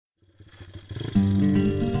Welcome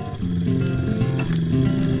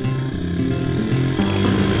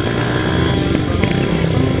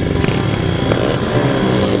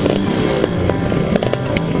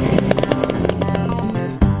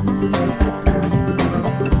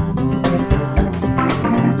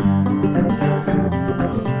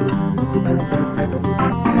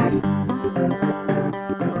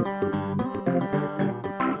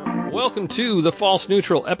to The False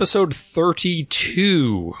Neutral, episode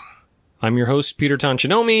 32. I'm your host, Peter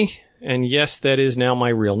Tonchinomi, and yes, that is now my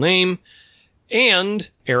real name. And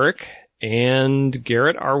Eric and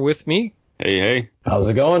Garrett are with me. Hey. How's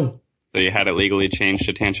it going? So you had it legally changed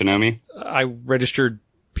to Tanchinomi? I registered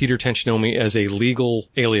Peter Tanchinomi as a legal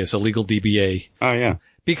alias, a legal DBA. Oh, yeah.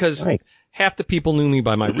 Because Nice. half the people knew me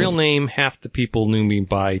by my real name, half the people knew me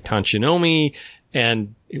by Tanchinomi,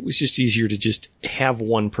 and it was just easier to just have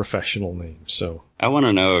one professional name. So I want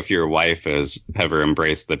to know if your wife has ever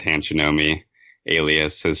embraced the Tanchinomi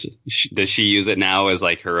alias. Does she use it now as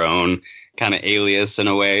like her own kind of alias in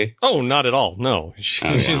a way? Oh, not at all. No.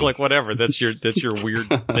 She's like, whatever. That's your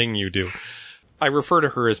weird thing you do. I refer to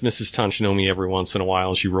her as Mrs. Tanchinomi every once in a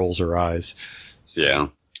while. She rolls her eyes. Yeah,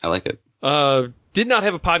 I like it. Did not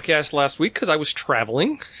have a podcast last week because I was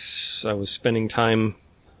traveling. I was spending time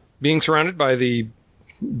being surrounded by the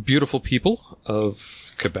beautiful people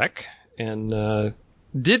of Quebec, and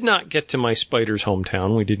did not get to my spider's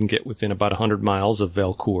hometown. We didn't get within about 100 miles of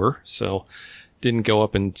Valcourt, so didn't go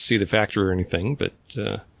up and see the factory or anything, but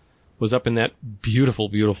was up in that beautiful,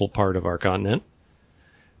 beautiful part of our continent.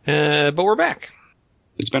 But we're back.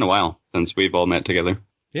 It's been a while since we've all met together.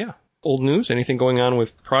 Yeah. Old news? Anything going on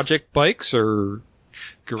with project bikes or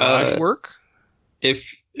garage work?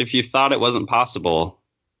 If you thought it wasn't possible,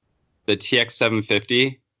 the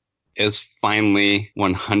TX750 is finally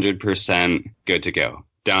 100% good to go.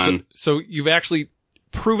 Done. So you've actually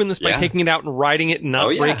proven this by taking it out and riding it and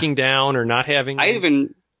not breaking down or not having... I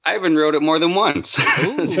even rode it more than once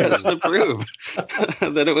just to prove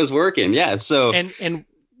that it was working. Yeah. So and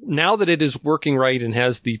now that it is working right and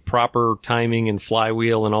has the proper timing and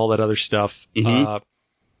flywheel and all that other stuff,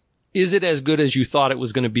 is it as good as you thought it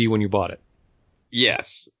was going to be when you bought it?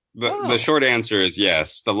 Yes. The short answer is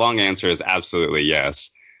yes. The long answer is absolutely yes.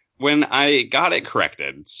 When I got it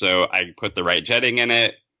corrected, so I put the right jetting in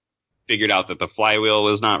it, figured out that the flywheel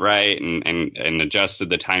was not right and adjusted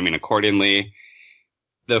the timing accordingly.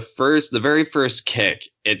 The very first kick,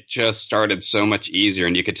 it just started so much easier,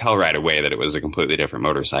 and you could tell right away that it was a completely different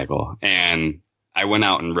motorcycle. And I went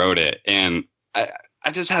out and rode it, and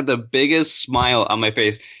I just had the biggest smile on my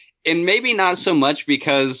face. And maybe not so much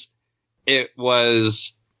because it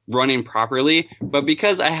was running properly, but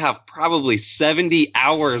because I have probably 70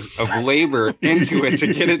 hours of labor into it to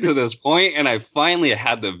get it to this point, and I finally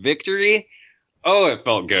had the victory. Oh, it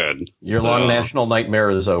felt good. Your long national nightmare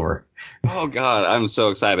is over. Oh God, I'm so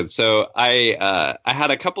excited. So I had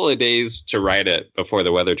a couple of days to ride it before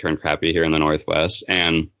the weather turned crappy here in the Northwest.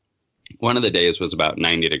 And one of the days was about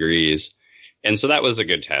 90 degrees. And so that was a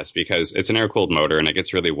good test because it's an air-cooled motor and it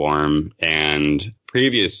gets really warm. And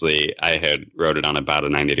previously I had rode it on about a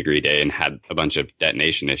 90-degree day and had a bunch of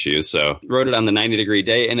detonation issues. So rode it on the 90-degree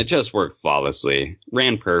day and it just worked flawlessly.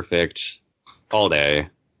 Ran perfect all day.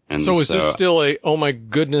 And so is this still a, oh my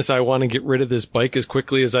goodness, I want to get rid of this bike as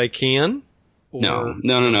quickly as I can? Or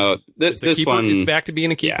no. This one, it's back to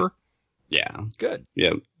being a keeper? Yeah. Good.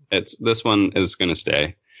 Yeah. This one is going to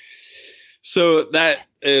stay. So that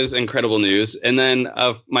is incredible news. And then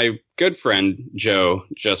my good friend Joe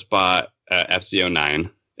just bought FZ09.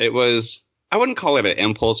 It was, I wouldn't call it an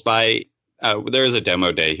impulse buy. There was a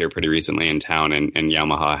demo day here pretty recently in town, and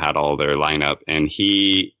Yamaha had all their lineup, and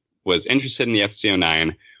he was interested in the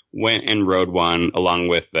FZ09, went and rode one along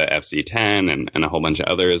with the FZ10 and a whole bunch of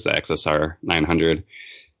others, the XSR 900,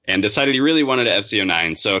 and decided he really wanted an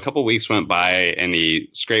FZ09. So a couple weeks went by and he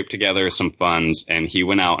scraped together some funds and he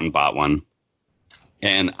went out and bought one.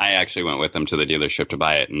 And I actually went with him to the dealership to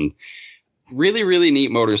buy it, and really, really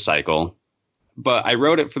neat motorcycle. But I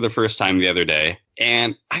rode it for the first time the other day,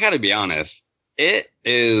 and I got to be honest, it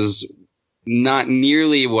is not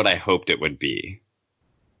nearly what I hoped it would be.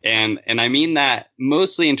 And I mean that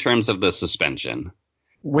mostly in terms of the suspension.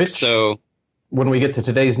 Which, so when we get to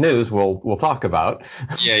today's news, we'll talk about.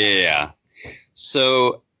 Yeah.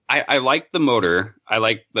 So I like the motor. I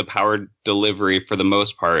like the power delivery for the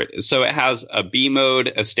most part. So it has a B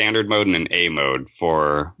mode, a standard mode, and an A mode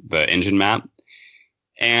for the engine map.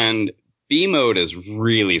 And B mode is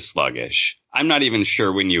really sluggish. I'm not even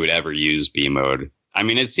sure when you would ever use B mode. I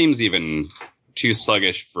mean, it seems even too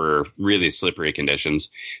sluggish for really slippery conditions.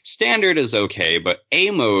 Standard is okay, but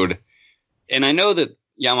A mode, and I know that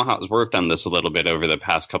Yamaha's worked on this a little bit over the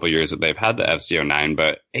past couple of years that they've had the FZ09,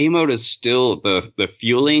 but A-mode is still, the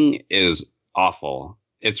fueling is awful.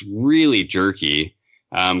 It's really jerky.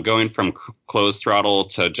 Going from closed throttle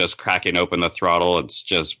to just cracking open the throttle, it's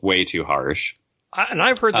just way too harsh. And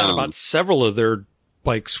I've heard that about several of their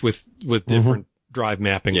bikes with different drive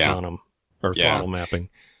mappings on them, or throttle mapping.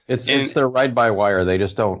 It's their ride-by-wire. They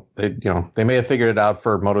just don't, they may have figured it out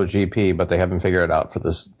for MotoGP, but they haven't figured it out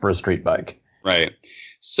for a street bike. Right.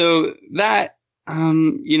 So that, I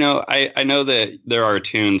know that there are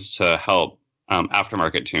tunes to help,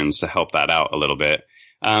 aftermarket tunes to help that out a little bit.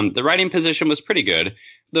 The riding position was pretty good.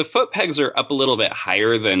 The foot pegs are up a little bit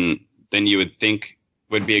higher than you would think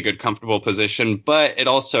would be a good comfortable position, but it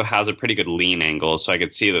also has a pretty good lean angle, so I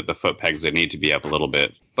could see that the foot pegs would need to be up a little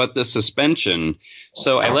bit. But the suspension,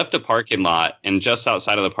 so I left a parking lot, and just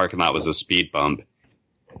outside of the parking lot was a speed bump.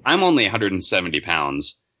 I'm only 170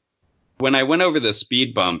 pounds. When I went over the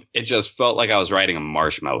speed bump, it just felt like I was riding a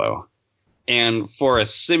marshmallow. And for a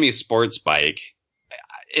semi-sports bike,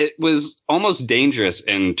 it was almost dangerous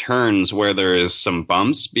in turns where there is some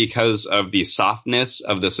bumps because of the softness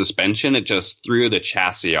of the suspension. It just threw the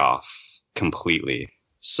chassis off completely.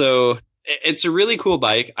 So it's a really cool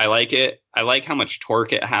bike. I like it. I like how much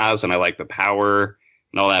torque it has, and I like the power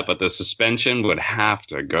and all that, but the suspension would have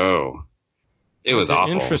to go. It was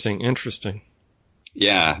awful. Interesting.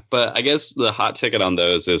 Yeah, but I guess the hot ticket on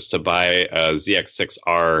those is to buy a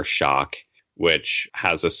ZX6R shock, which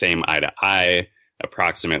has the same eye-to-eye,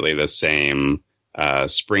 approximately the same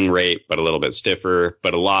spring rate, but a little bit stiffer,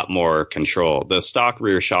 but a lot more control. The stock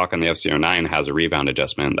rear shock on the FZ09 has a rebound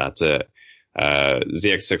adjustment. That's it.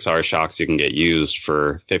 ZX6R shocks you can get used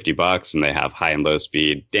for $50, and they have high and low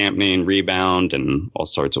speed dampening, rebound, and all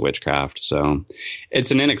sorts of witchcraft. So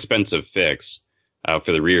it's an inexpensive fix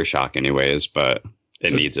for the rear shock anyways, but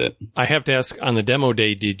it needs it. I have to ask, on the demo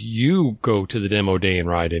day, did you go to the demo day and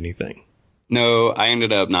ride anything? No, I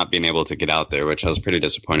ended up not being able to get out there, which I was pretty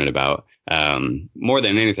disappointed about. More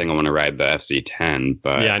than anything, I want to ride the FZ10.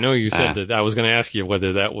 But yeah, I know you said that. I was going to ask you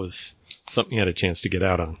whether that was something you had a chance to get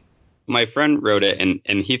out on. My friend rode it,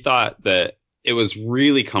 and he thought that it was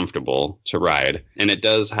really comfortable to ride. And it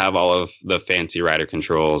does have all of the fancy rider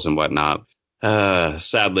controls and whatnot.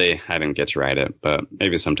 Sadly, I didn't get to ride it, but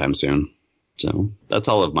maybe sometime soon. So that's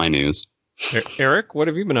all of my news. Eric, what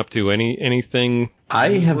have you been up to? Anything? I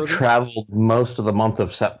have traveled most of the month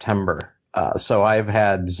of September, so I've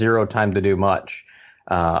had zero time to do much.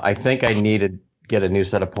 I think I need to get a new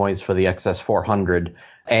set of points for the XS400.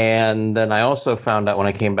 And then I also found out when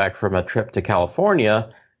I came back from a trip to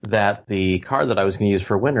California that the car that I was going to use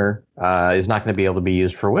for winter is not going to be able to be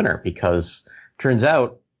used for winter, because it turns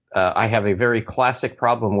out I have a very classic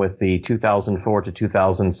problem with the 2004 to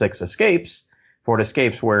 2006 Ford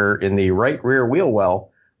Escapes, where in the right rear wheel well,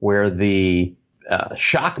 where the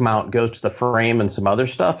shock mount goes to the frame and some other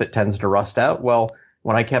stuff, it tends to rust out. Well,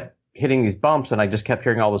 when I kept hitting these bumps and I just kept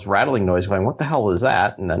hearing all this rattling noise going, what the hell is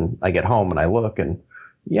that? And then I get home and I look, and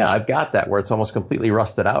yeah, I've got that where it's almost completely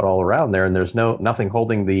rusted out all around there, and there's nothing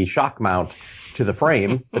holding the shock mount to the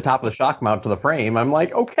frame, the top of the shock mount to the frame. I'm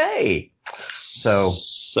like, okay.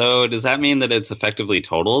 So does that mean that it's effectively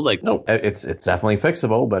totaled? Like, no, it's definitely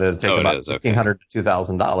fixable, but it'll take about $1,500 to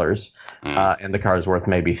 $2,000, and the car's worth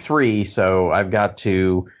maybe $3,000. So I've got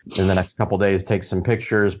to, in the next couple of days, take some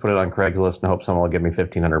pictures, put it on Craigslist, and hope someone will give me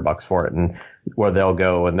 $1,500 for it, and where they'll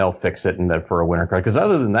go and they'll fix it and then for a winter car. Because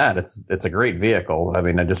other than that, it's a great vehicle. I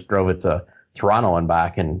mean, I just drove it to Toronto and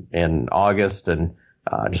back in August, and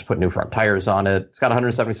just put new front tires on it. It's got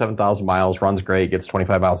 177,000 miles, runs great, gets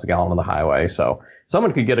 25 miles a gallon on the highway. So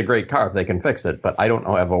someone could get a great car if they can fix it, but I don't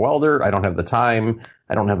have a welder. I don't have the time.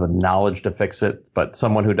 I don't have the knowledge to fix it, but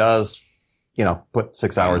someone who does, put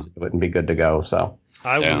 6 hours into it and be good to go. So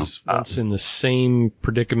I was once in the same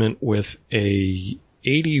predicament with a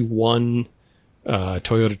 81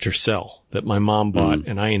 Toyota Tercel that my mom bought,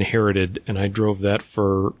 and I inherited, and I drove that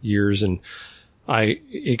for years, and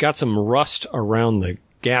it got some rust around the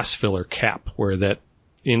gas filler cap where that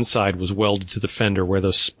inside was welded to the fender, where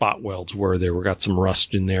those spot welds were. Got some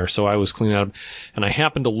rust in there. So I was cleaning out, and I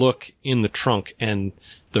happened to look in the trunk, and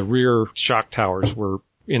the rear shock towers were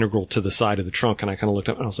integral to the side of the trunk. And I kind of looked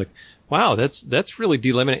up and I was like, wow, that's really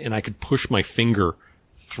delaminated. And I could push my finger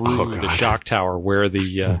through the shock tower where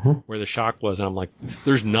the shock was. And I'm like,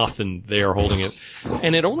 there's nothing there holding it.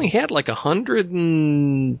 And it only had like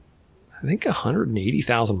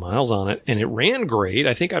 180,000 miles on it, and it ran great.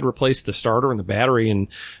 I think I'd replaced the starter and the battery, and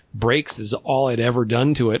brakes is all I'd ever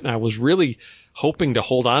done to it. And I was really hoping to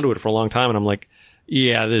hold on to it for a long time. And I'm like,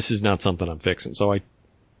 yeah, this is not something I'm fixing. So I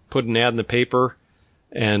put an ad in the paper,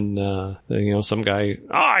 And, some guy,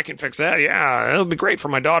 I can fix that. Yeah, it'll be great for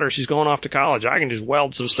my daughter. She's going off to college. I can just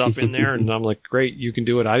weld some stuff in there. And I'm like, great, you can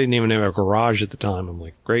do it. I didn't even have a garage at the time. I'm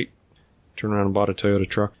like, great. Turn around and bought a Toyota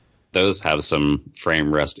truck. Those have some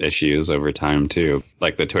frame rust issues over time, too.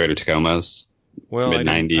 Like the Toyota Tacomas. Well,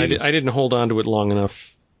 mid-90s. I didn't hold on to it long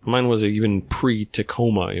enough. Mine was even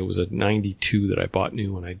pre-Tacoma. It was a 92 that I bought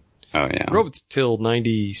new, and I drove it till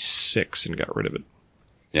 96 and got rid of it.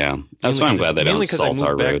 Yeah, that's why I'm glad they don't mainly because I salt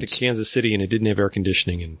our moved back roads. to Kansas City and it didn't have air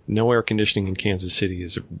conditioning, and no air conditioning in Kansas City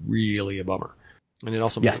is really a bummer. And it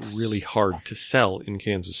also makes it really hard to sell in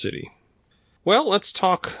Kansas City. Well, let's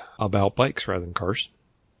talk about bikes rather than cars.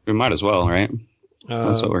 We might as well, right?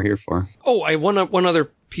 That's what we're here for. Oh, I have one other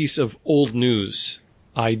piece of old news.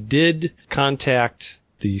 I did contact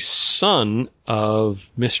the son of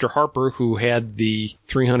Mr. Harper, who had the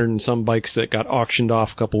 300 and some bikes that got auctioned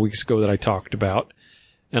off a couple weeks ago that I talked about.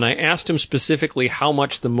 And I asked him specifically how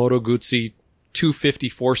much the Moto Guzzi 250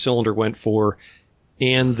 4-cylinder went for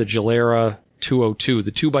and the Gilera 202,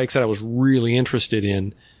 the two bikes that I was really interested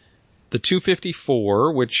in. The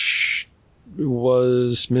 254, which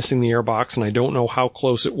was missing the airbox, and I don't know how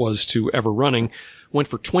close it was to ever running, went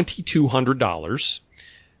for $2,200.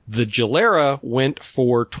 The Gilera went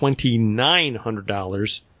for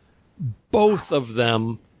 $2,900. Both of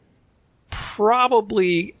them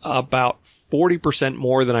probably about 40%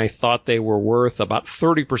 more than I thought they were worth, about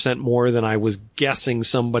 30% more than I was guessing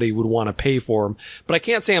somebody would want to pay for them. But I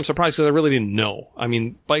can't say I'm surprised because I really didn't know. I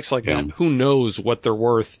mean, bikes like that, who knows what they're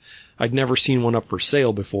worth? I'd never seen one up for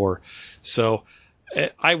sale before. So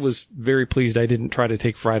I was very pleased I didn't try to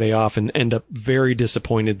take Friday off and end up very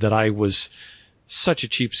disappointed that I was such a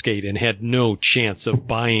cheapskate and had no chance of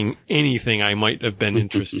buying anything I might have been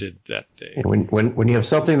interested that day. When you have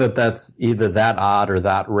something that's either that odd or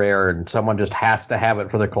that rare and someone just has to have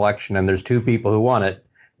it for the collection and there's two people who want it,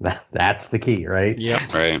 that's the key, right?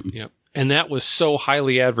 Yep. Right. Yep. And that was so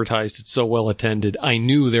highly advertised. It's so well attended. I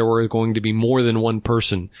knew there were going to be more than one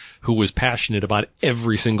person who was passionate about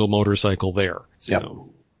every single motorcycle there. So. Yep.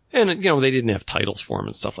 And, they didn't have titles for them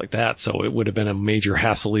and stuff like that. So it would have been a major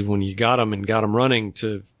hassle even when you got them and got them running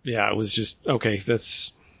it was just, okay,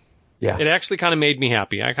 it actually kind of made me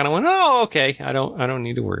happy. I kind of went, oh, okay. I don't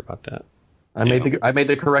need to worry about that. I made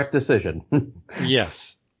the correct decision.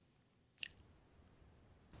 Yes.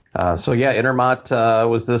 Intermot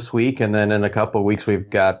was this week, and then in a couple of weeks we've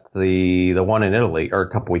got the one in Italy, or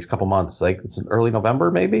couple months. Like it's early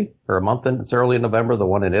November maybe, or a month in. It's early in November, the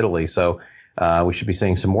one in Italy. So we should be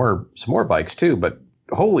seeing some more bikes too. But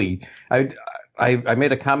I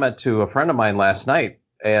made a comment to a friend of mine last night,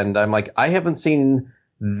 and I'm like, I haven't seen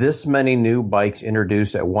this many new bikes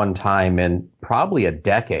introduced at one time in probably a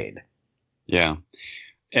decade. Yeah.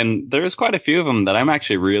 And there's quite a few of them that I'm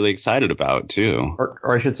actually really excited about too.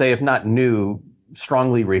 Or I should say, if not new,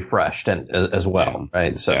 strongly refreshed as well. Yeah.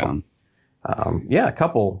 Right. So, a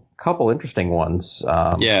couple interesting ones.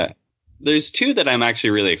 There's two that I'm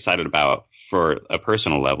actually really excied about for a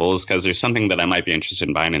personal level, is because there's something that I might be interested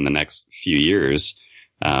in buying in the next few years.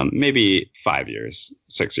 Maybe 5 years,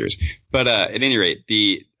 6 years. But at any rate,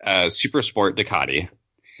 the Super Sport Ducati.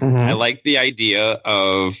 Mm-hmm. I like the idea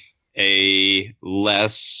of a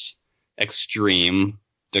less extreme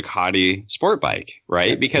Ducati sport bike,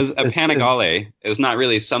 right? Because a Panigale is not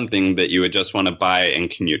really something that you would just want to buy and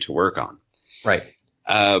commute to work on. Right.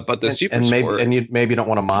 But the Super Sport... And you maybe don't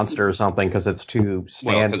want a Monster or something because it's too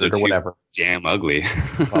standard or whatever. Damn ugly.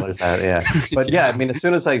 Well, there's that, yeah. But I mean, as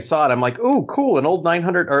soon as I saw it, I'm like, ooh, cool, an old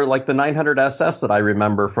 900, or like the 900 SS that I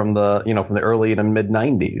remember from the early and mid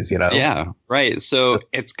 90s, Yeah, right. So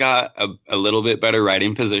it's got a little bit better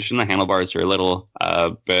riding position. The handlebars are a little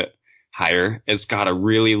bit higher. It's got a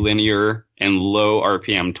really linear and low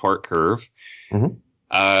RPM torque curve. Mm-hmm.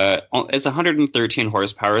 It's 113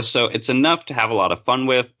 horsepower, so it's enough to have a lot of fun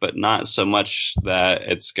with, but not so much that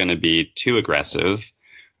it's going to be too aggressive.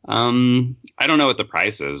 I don't know what the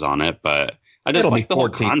price is on it, but I just like the whole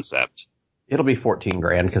concept. It'll be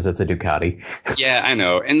 $14,000 because it's a Ducati. Yeah, I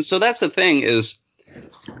know. And so that's the thing is,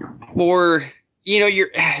 I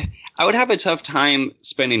would have a tough time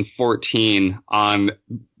spending 14 on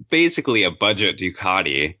basically a budget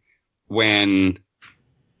Ducati when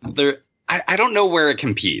I don't know where it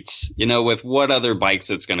competes, with what other bikes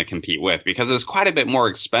it's going to compete with, because it's quite a bit more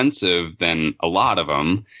expensive than a lot of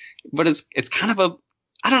them. But it's kind of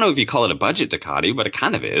I don't know if you call it a budget Ducati, but it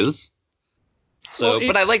kind of is. So,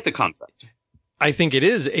 but I like the concept. I think it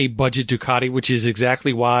is a budget Ducati, which is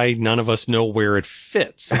exactly why none of us know where it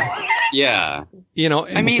fits. Yeah.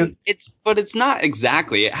 I mean, it's not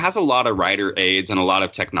exactly. It has a lot of rider aids and a lot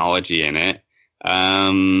of technology in it.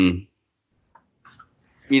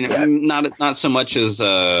 not so much as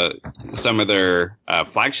some of their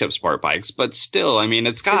flagship sport bikes, but still, I mean,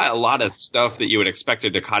 it's got a lot of stuff that you would expect a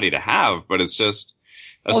Ducati to have, but it's just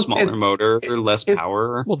a smaller motor, less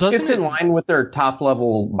power. Well, it's in line with their top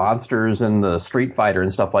level monsters and the Street Fighter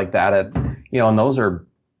and stuff like that. And those are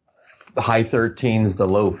high 13s to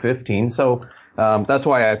low 15s. So that's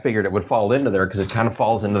why I figured it would fall into there, because it kind of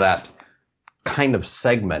falls into that kind of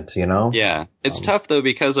segment, Yeah, it's tough though,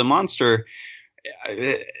 because a monster,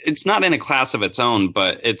 it's not in a class of its own,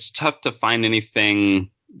 but it's tough to find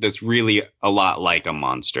anything that's really a lot like a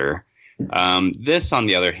monster. This, on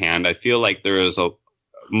the other hand, I feel like there is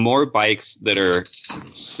more bikes that are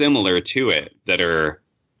similar to it that are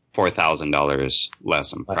 $4,000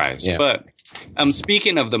 less in price. Yeah. But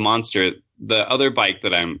speaking of the monster, the other bike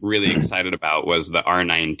that I'm really excited about was the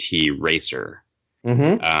R9T Racer.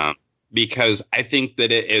 Mm-hmm. Because I think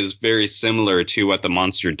that it is very similar to what the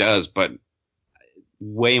monster does, but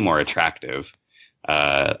way more attractive.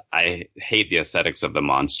 I hate the aesthetics of the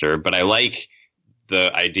monster, but I like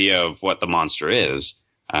the idea of what the monster is.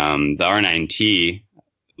 The R9T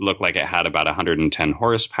looked like it had about 110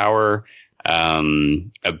 horsepower,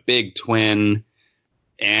 a big twin,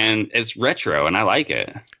 and it's retro, and I like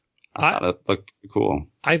it. I thought it looked cool.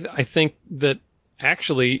 I think that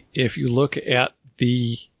actually, if you look at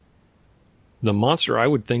the monster, I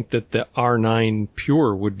would think that the R9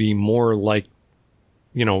 Pure would be more like,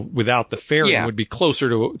 without the fairing, would be closer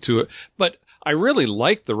to it. But I really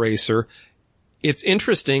like the Racer. It's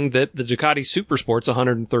interesting that the Ducati Supersport's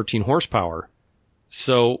 113 horsepower.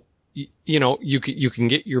 So, you can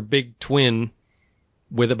get your big twin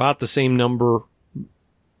with about the same number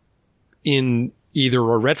in either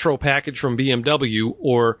a retro package from BMW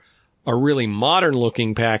or a really modern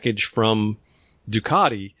looking package from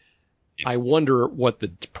Ducati. I wonder what the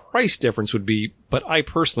price difference would be, but I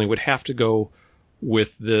personally would have to go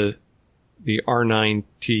with the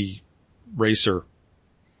R9T Racer.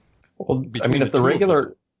 Well, I mean, if the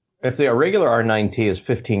regular R9T is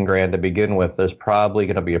 $15,000 to begin with, there's probably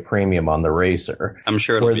going to be a premium on the Racer. I'm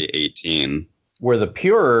sure it'll be 18. Where the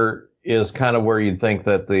Pure is kind of where you'd think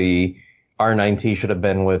that the R9T should have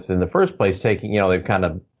been with in the first place. They've kind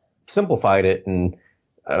of simplified it and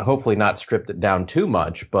hopefully not stripped it down too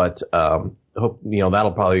much, but that'll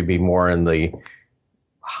probably be more in the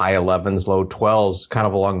high 11s, low 12s, kind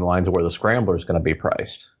of along the lines of where the Scrambler is going to be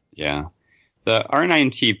priced. Yeah. The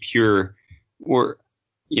R9T Pure,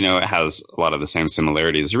 it has a lot of the same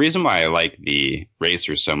similarities. The reason why I like the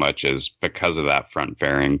Racer so much is because of that front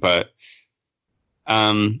fairing. But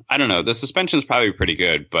I don't know. The suspension is probably pretty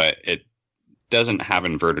good, but it doesn't have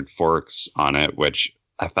inverted forks on it, which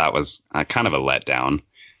I thought was kind of a letdown.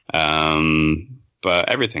 But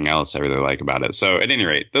everything else I really like about it. So at any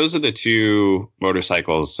rate, those are the two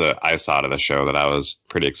motorcycles that I saw at the show that I was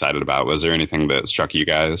pretty excited about. Was there anything that struck you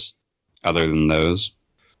guys other than those?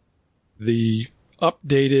 The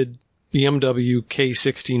updated BMW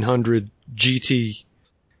K1600 GT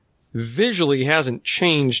visually hasn't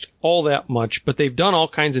changed all that much, but they've done all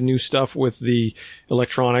kinds of new stuff with the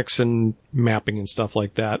electronics and mapping and stuff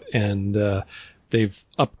like that. And, they've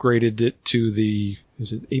upgraded it to the,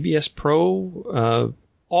 is it ABS Pro?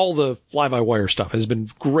 All the fly-by-wire stuff has been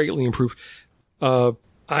greatly improved.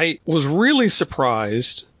 I was really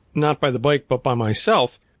surprised, not by the bike, but by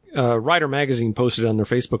myself. Rider Magazine posted it on their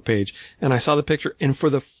Facebook page, and I saw the picture, and for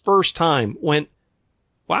the first time went,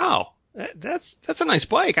 wow, that's a nice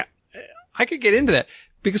bike. I could get into that.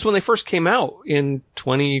 Because when they first came out in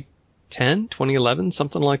 2010, 2011,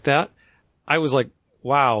 something like that, I was like,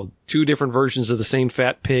 wow, two different versions of the same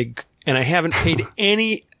fat pig, and I haven't paid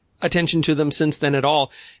any attention to them since then at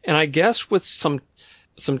all. And I guess with some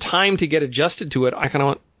time to get adjusted to it, I kind of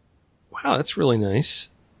went, wow, that's really nice.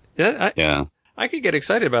 Yeah. I could get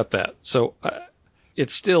excited about that. So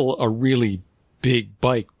it's still a really big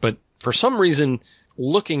bike, but for some reason,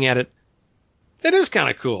 looking at it, that is kind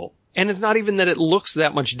of cool. And it's not even that it looks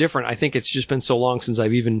that much different. I think it's just been so long since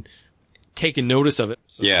I've even taken notice of it.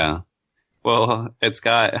 So. Yeah. Well, it's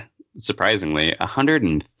got, surprisingly,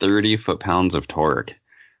 130 foot-pounds of torque.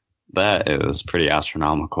 That is pretty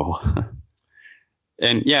astronomical.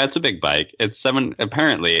 And yeah, it's a big bike. It's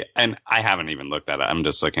apparently, and I haven't even looked at it. I'm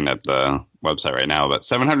just looking at the website right now, but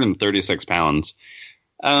 736 pounds.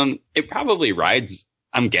 It probably rides,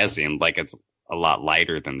 I'm guessing, like it's a lot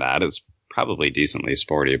lighter than that. It's probably decently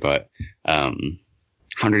sporty, but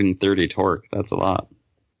 130 torque, that's a lot.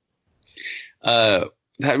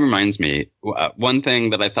 That reminds me, one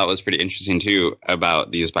thing that I thought was pretty interesting too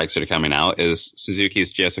about these bikes that are coming out is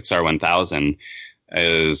Suzuki's GSX-R 1000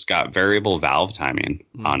 is got variable valve timing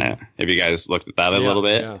on it. Have you guys looked at that a little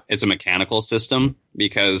bit? Yeah. It's a mechanical system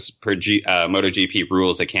because per MotoGP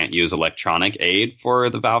rules, they can't use electronic aid for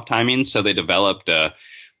the valve timing. So they developed a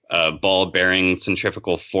ball bearing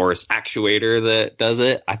centrifugal force actuator that does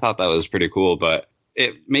it. I thought that was pretty cool, but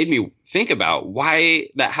it made me think about why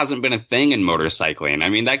that hasn't been a thing in motorcycling. I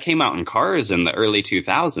mean, that came out in cars in the early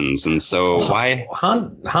 2000s. And so why?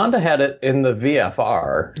 Honda had it in the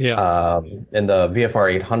VFR, in the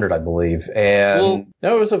VFR 800, I believe. And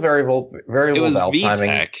it was a variable it was valve VTEC,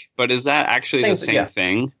 timing. But is that actually the same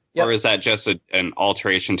thing? Yep. Or is that just an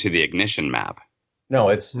alteration to the ignition map? No,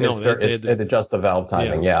 it adjusts the valve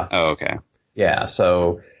timing. Yeah. Oh, okay. Yeah.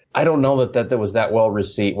 So I don't know that was that well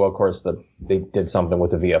received. Well, of course, they did something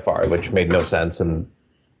with the VFR, which made no sense. And,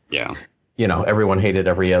 everyone hated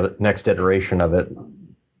every next iteration of it,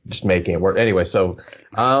 just making it work. Anyway, so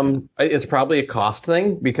it's probably a cost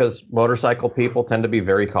thing because motorcycle people tend to be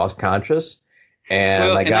very cost conscious. And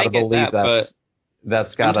I got to believe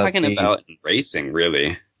that's got to be. I'm talking about racing,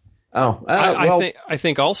 really. Oh, I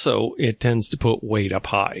think also it tends to put weight up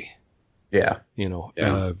high. Yeah.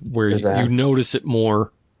 Where you notice it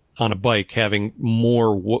more on a bike, having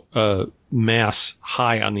more mass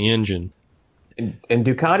high on the engine. And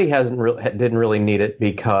Ducati didn't really need it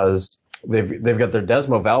because they've got their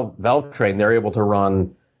Desmo valve train. They're able to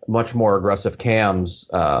run much more aggressive cams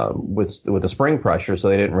with the spring pressure, so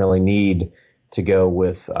they didn't really need to go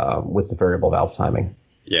with the variable valve timing.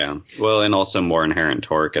 Yeah, well, and also more inherent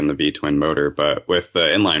torque in the V-twin motor, but with the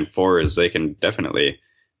inline fours, they can definitely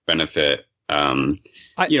benefit.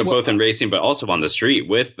 Both in racing, but also on the street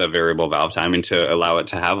with the variable valve timing to allow it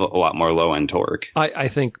to have a lot more low end torque. I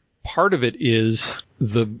think part of it is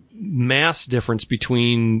the mass difference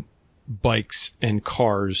between bikes and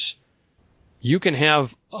cars. You can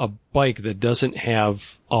have a bike that doesn't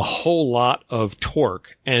have a whole lot of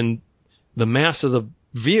torque, and the mass of the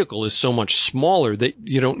vehicle is so much smaller that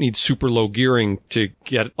you don't need super low gearing to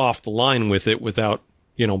get off the line with it without,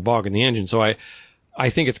 bogging the engine. So I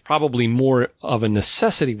think it's probably more of a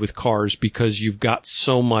necessity with cars because you've got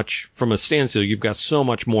so much from a standstill. You've got so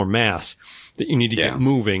much more mass that you need to get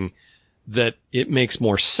moving that it makes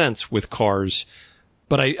more sense with cars.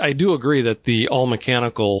 But I do agree that the all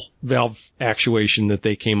mechanical valve actuation that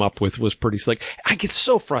they came up with was pretty slick. I get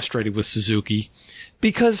so frustrated with Suzuki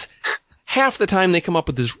because half the time they come up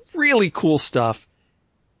with this really cool stuff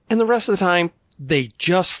and the rest of the time they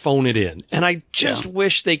just phone it in. And I just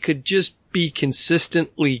wish they could just be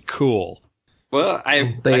consistently cool. Well,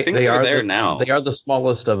 I think they're there now. They are the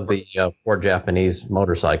smallest of the four Japanese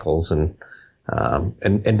motorcycles, and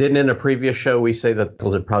didn't in a previous show we say that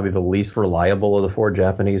was it probably the least reliable of the four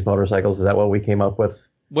Japanese motorcycles? Is that what we came up with?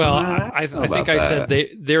 Well, I think I said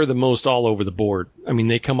they're the most all over the board. I mean,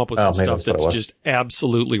 they come up with some stuff that's just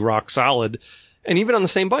absolutely rock solid, and even on the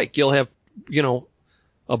same bike, you'll have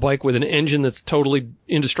a bike with an engine that's totally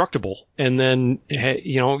indestructible. And then,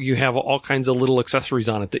 you have all kinds of little accessories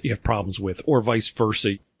on it that you have problems with, or vice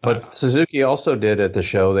versa. But Suzuki also did at the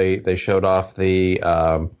show, they showed off the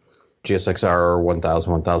GSX-R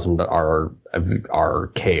 1000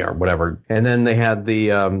 RK or whatever. And then they had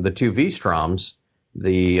the two V-Stroms,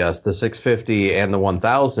 the 650 and the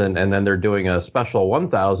 1000. And then they're doing a special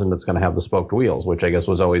 1000 that's going to have the spoked wheels, which I guess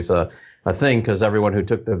was always a thing because everyone who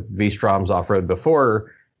took the V-Stroms off-road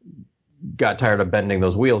before got tired of bending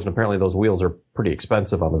those wheels, and apparently those wheels are pretty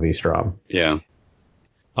expensive on the V-Strom. Yeah.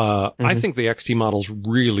 I think the XT model's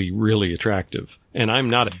really, really attractive, and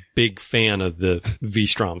I'm not a big fan of the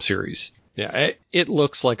V-Strom series. Yeah, it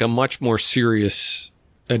looks like a much more serious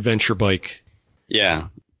adventure bike. Yeah.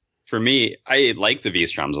 For me, I like the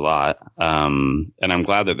V-Stroms a lot, and I'm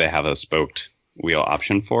glad that they have a spoked wheel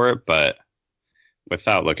option for it, but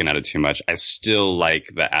without looking at it too much, I still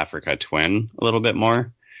like the Africa Twin a little bit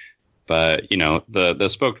more. But, the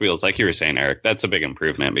spoked wheels, like you were saying, Eric, that's a big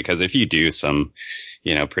improvement because if you do some,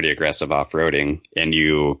 pretty aggressive off-roading and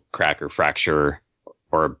you crack or fracture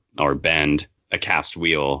or bend a cast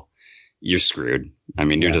wheel, you're screwed. I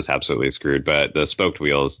mean, you're just absolutely screwed. But the spoked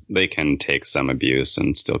wheels, they can take some abuse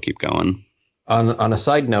and still keep going. On a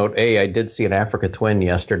side note, I did see an Africa Twin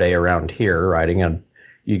yesterday around here riding, and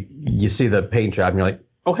you see the paint job and you're like,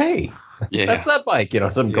 oh, hey. Yeah. That's that bike,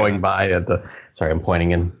 so I'm going by at the. Sorry, I'm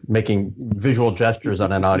pointing and making visual gestures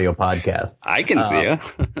on an audio podcast. I can see you.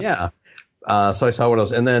 Yeah. So I saw what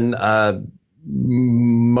else, and then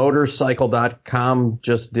motorcycle.com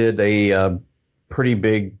just did a pretty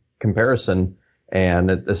big comparison,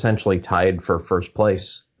 and it essentially tied for first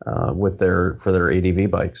place for their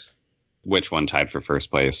ADV bikes. Which one tied for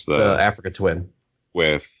first place? The Africa Twin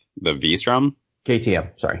with the V-Strom.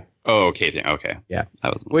 KTM. Sorry. Oh, KTM. Okay. Yeah.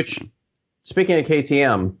 That was Which, speaking of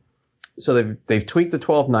KTM, so they've tweaked the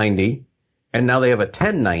 1290, and now they have a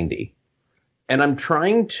 1090. And I'm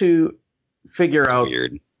trying to figure out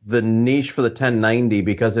the niche for the 1090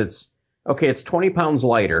 because it's 20 pounds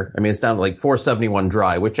lighter. I mean, it's down to like 471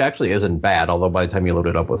 dry, which actually isn't bad, although by the time you load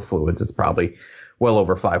it up with fluids, it's probably well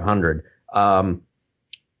over 500. But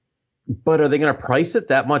are they going to price it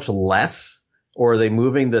that much less? Or are they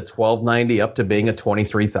moving the 1290 up to being a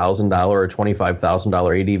 $23,000 or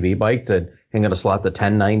 $25,000 ADV bike and going to slot the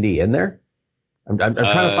 1090 in there? I'm trying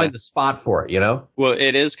to find the spot for it, you know? Well,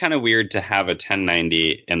 it is kind of weird to have a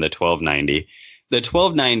 1090 and the 1290. The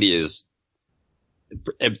 1290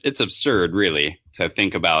 it's absurd, really, to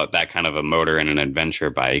think about that kind of a motor in an adventure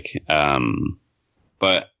bike.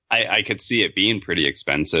 But I could see it being pretty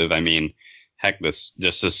expensive. I mean, heck,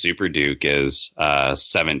 just a Super Duke is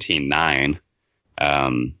 $17,900.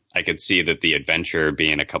 I could see that the Adventure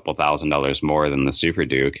being a couple $1,000s more than the Super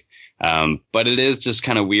Duke. But it is just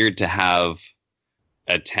kind of weird to have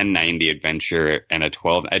a 1090 Adventure and a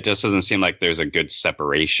 12. It just doesn't seem like there's a good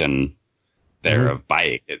separation there of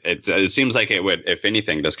bike. It seems like it would, if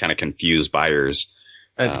anything, just kind of confuse buyers.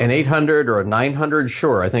 An 800 or a 900,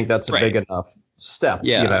 sure. I think that's a big enough step,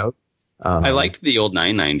 you know. I liked the old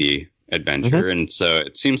 990 Adventure, and so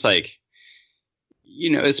it seems like, you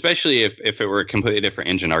know, especially if it were a completely different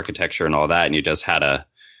engine architecture and all that, and you just had a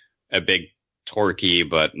big torquey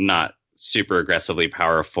but not super aggressively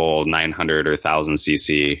powerful 900 or 1000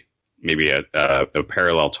 cc, maybe a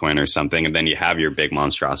parallel twin or something, and then you have your big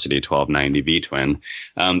monstrosity 1290 V twin,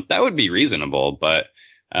 that would be reasonable. But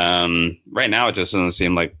right now it just doesn't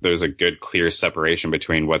seem like there's a good clear separation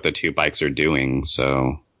between what the two bikes are doing.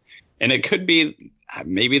 So, and it could be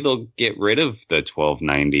maybe they'll get rid of the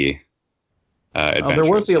 1290 there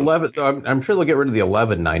was the 11. I'm sure they'll get rid of the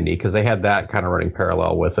 1190 because they had that kind of running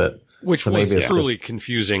parallel with it, which was truly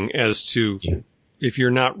confusing as to if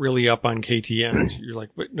you're not really up on KTM. You're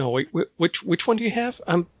like, which one do you have?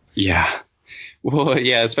 Yeah, well,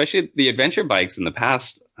 yeah, especially the adventure bikes in the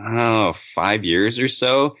past 5 years or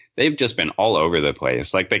so, they've just been all over the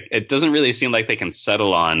place. Like it doesn't really seem like they can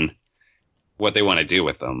settle on what they want to do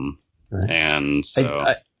with them, right. And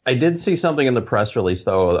so. I did see something in the press release,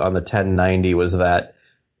 though, on the 1090 was that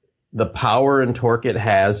the power and torque it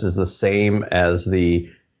has is the same as the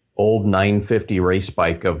old 950 race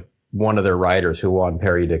bike of one of their riders who won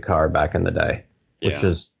Paris-Dakar back in the day, which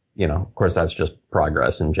is, you know, of course, that's just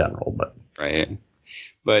progress in general. But right.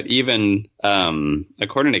 But even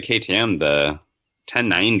according to KTM, the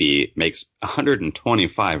 1090 makes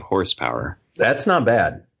 125 horsepower. That's not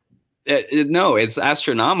bad. No, it's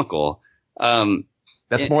astronomical.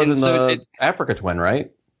 That's more than the Africa Twin,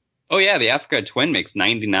 right? Oh yeah, the Africa Twin makes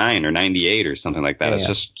 99 or 98 or something like that. It's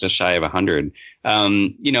just shy of 100.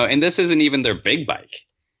 You know, and this isn't even their big bike,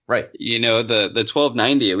 right? You know, the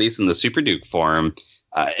 1290, at least in the Super Duke form,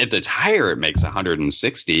 at the tire it makes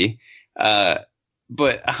 160, but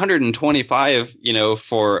 125, you know,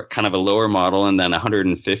 for kind of a lower model, and then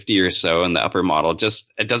 150 or so in the upper model.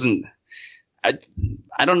 Just it doesn't. I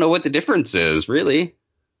don't know what the difference is really.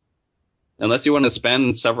 Unless you want to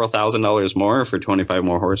spend several $1,000s more for 25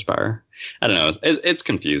 more horsepower. I don't know. It's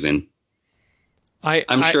confusing.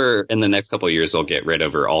 I'm sure in the next couple of years they'll get rid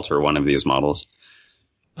of or alter one of these models.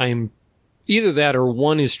 I'm either that or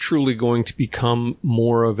one is truly going to become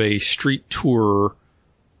more of a street tourer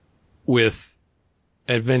with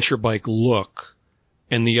adventure bike look,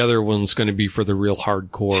 and the other one's going to be for the real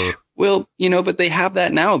hardcore. Well, you know, but they have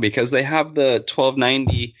that now because they have the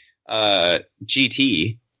 1290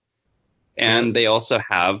 GT. And they also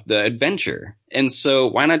have the Adventure. And so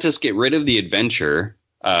why not just get rid of the Adventure,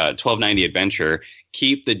 1290 Adventure,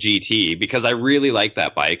 keep the GT, because I really like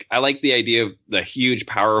that bike. I like the idea of the huge,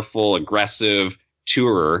 powerful, aggressive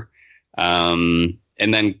tourer, and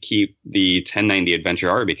then keep the 1090 Adventure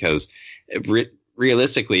R, because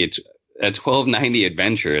realistically, a 1290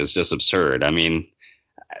 Adventure is just absurd. I mean,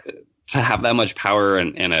 to have that much power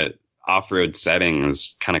in a off-road setting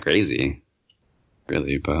is kind of crazy,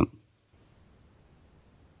 really, but...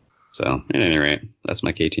 So, at any rate, that's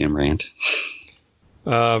my KTM rant.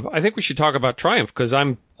 I think we should talk about Triumph, because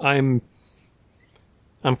I'm kind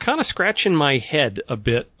of scratching my head a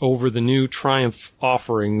bit over the new Triumph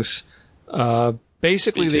offerings.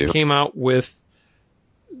 Basically, they came out with,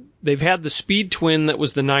 they've had the Speed Twin that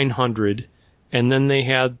was the 900, and then they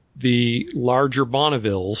had the larger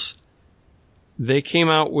Bonnevilles. They came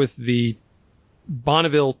out with the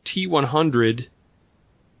Bonneville T100,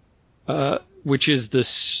 which is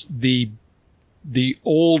the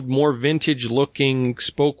old, more vintage looking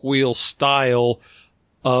spoke wheel style,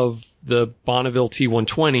 of the Bonneville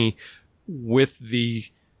T120 with the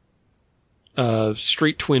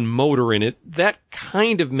Street Twin motor in it, that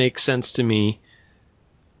kind of makes sense to me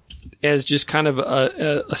as just kind of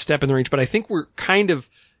a step in the range. But I think we're kind of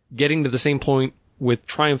getting to the same point with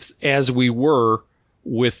Triumphs as we were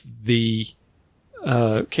with the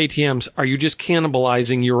KTMs. Are you just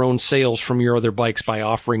cannibalizing your own sales from your other bikes by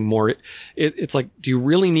offering more? It's like, do you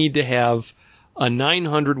really need to have a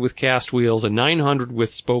 900 with cast wheels, a 900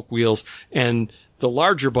 with spoke wheels, and the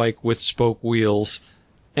larger bike with spoke wheels?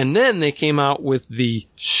 And then they came out with the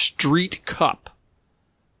Street Cup,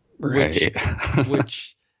 Right.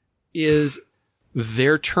 which is,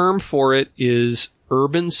 their term for it is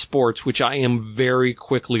urban sports, which I am very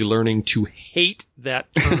quickly learning to hate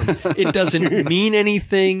that term. It doesn't mean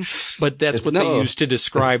anything, but that's what they use to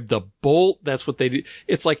describe the Bolt. That's what they do.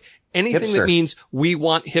 It's like anything that means we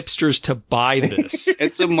want hipsters to buy this.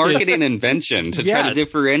 It's a marketing invention to try to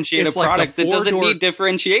differentiate a product that doesn't need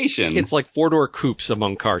differentiation. It's like four-door coupes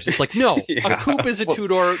among cars. It's like, no, a coupe is a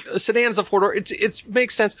two-door, a sedan is a four-door. It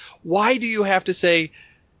makes sense. Why do you have to say,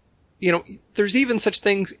 there's even such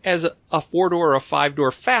things as a four-door or a five-door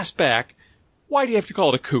fastback. Why do you have to call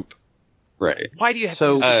it a coupe? Right. Why do you have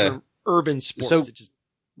to use the term urban sports? So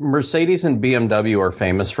Mercedes and BMW are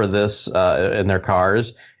famous for this in their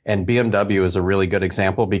cars, and BMW is a really good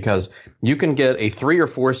example because you can get a 3 or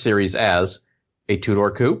 4 Series as a two-door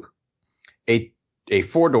coupe, a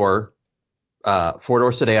four-door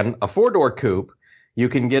sedan, a four-door coupe. You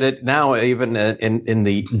can get it now even in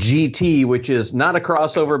the GT, which is not a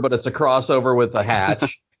crossover, but it's a crossover with a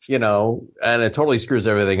hatch, and it totally screws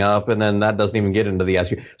everything up. And then that doesn't even get into the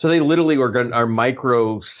SUV. So they literally are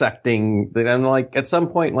micro-secting. And like at some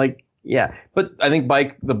point, like, yeah. But I think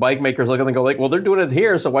the bike makers look at it and go like, well, they're doing it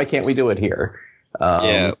here, so why can't we do it here?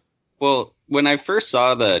 Yeah. Well, when I first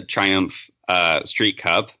saw the Triumph Street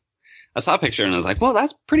Cup, I saw a picture and I was like, well,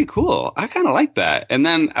 that's pretty cool. I kind of like that. And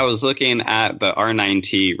then I was looking at the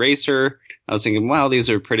R9T Racer. I was thinking, wow, these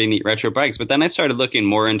are pretty neat retro bikes. But then I started looking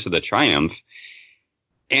more into the Triumph.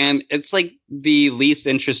 And it's like the least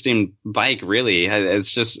interesting bike, really.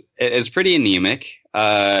 It's pretty anemic.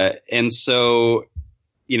 And so,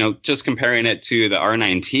 just comparing it to the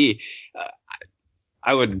R9T,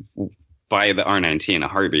 I would buy the R9T in a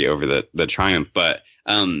heartbeat over the Triumph. But,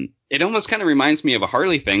 it almost kind of reminds me of a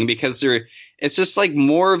Harley thing because it's just like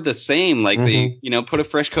more of the same. Like they, put a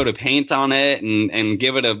fresh coat of paint on it and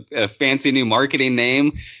give it a fancy new marketing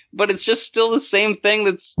name, but it's just still the same thing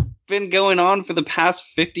that's been going on for the past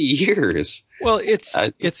 50 years. Well, it's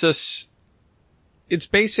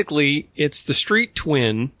basically the Street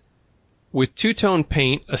Twin with two-tone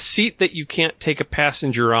paint, a seat that you can't take a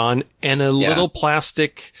passenger on, and a little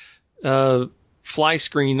plastic, fly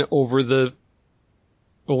screen over the,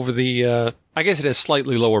 I guess it has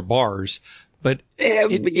slightly lower bars, but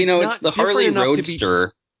it's the Harley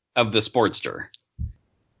Roadster of the Sportster.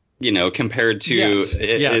 Compared to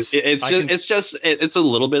it's a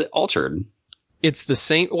little bit altered. It's the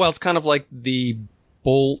same. Well, it's kind of like the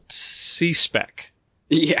Bolt C-Spec.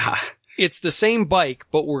 Yeah, it's the same bike,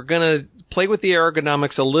 but we're gonna play with the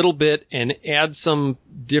ergonomics a little bit and add some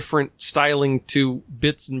different styling to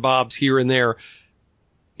bits and bobs here and there.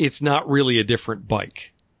 It's not really a different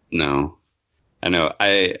bike. No, I know.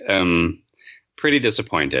 I am pretty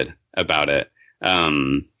disappointed about it.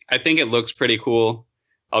 I think it looks pretty cool.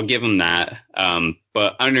 I'll give them that.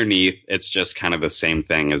 But underneath, it's just kind of the same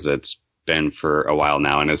thing as it's been for a while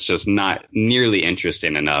now. And it's just not nearly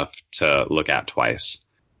interesting enough to look at twice.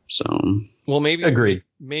 So, well, maybe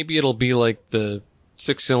it'll be like the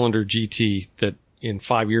 6-cylinder GT that in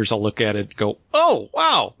 5 years I'll look at it and go, oh,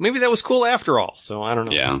 wow, maybe that was cool after all. So I don't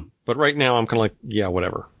know. Yeah. But right now I'm kind of like, yeah,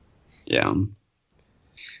 whatever. Yeah.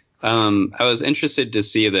 I was interested to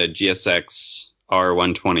see the GSX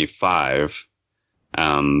R125.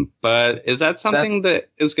 But is that something that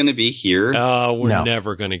is going to be here? We're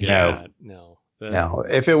never going to get that. No. No.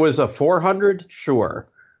 If it was a 400, sure.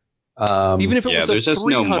 Even if it was a just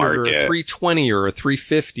 300 no or a 320 or a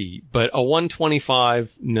 350, but a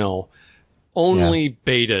 125, no. Only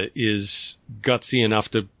Beta is gutsy enough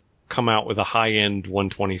to come out with a high-end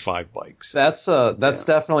 125 bikes. That's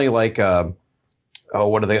definitely like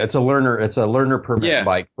what are they? It's a learner permit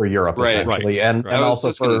bike for Europe, essentially, and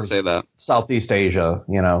also for Southeast Asia,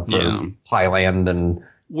 for Thailand and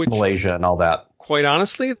Malaysia and all that. Quite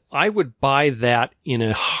honestly, I would buy that in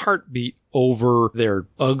a heartbeat over their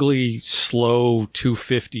ugly, slow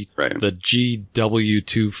 250, the GW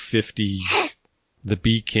 250, the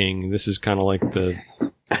B King. This is kind of like the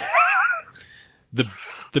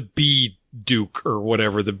B Duke or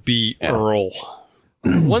whatever, the B Earl.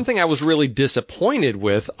 one thing I was really disappointed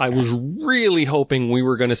with, I was really hoping we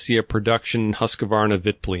were going to see a production Husqvarna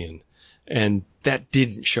Vitplian, and that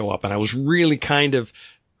didn't show up. And I was really kind of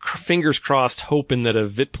fingers crossed hoping that a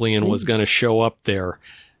Vitplian was going to show up there.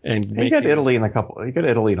 And you get Italy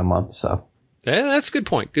in a month, so. That's a good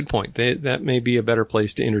point. Good point. That may be a better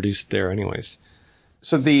place to introduce it there anyways.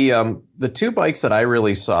 So the two bikes that I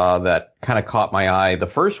really saw that kind of caught my eye, the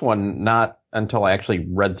first one, not until I actually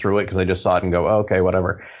read through it because I just saw it and go, oh, okay,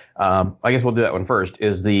 whatever. I guess we'll do that one first,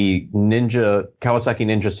 is the Kawasaki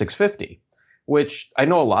Ninja 650, which I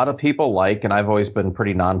know a lot of people like and I've always been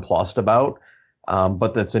pretty nonplussed about.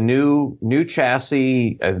 But that's a new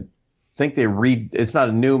chassis. I think it's not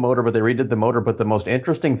a new motor, but they redid the motor. But the most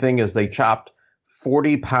interesting thing is they chopped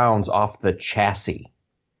 40 pounds off the chassis.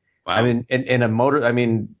 Wow. I mean, in a motor, I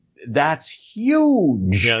mean, that's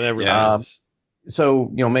huge. Yeah, that really is.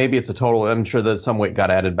 So, maybe it's a total, I'm sure that some weight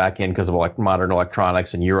got added back in because of modern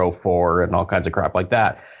electronics and Euro 4 and all kinds of crap like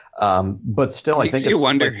that. But still, I think you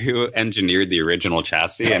wonder who engineered the original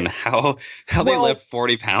chassis and how they left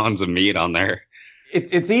 40 pounds of meat on there.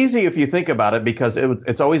 It's easy if you think about it because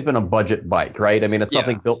it's always been a budget bike, right? I mean, it's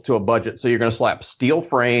something built to a budget. So you're going to slap steel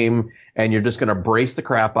frame and you're just going to brace the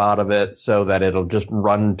crap out of it so that it'll just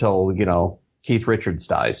run till, Keith Richards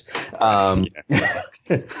dies. So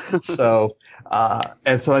I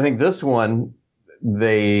think this one,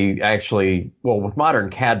 they actually, with modern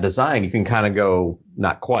CAD design, you can kind of go,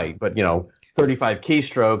 not quite, but 35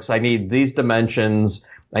 keystrokes. I need these dimensions.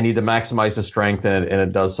 I need to maximize the strength, and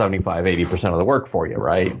it does 80% of the work for you,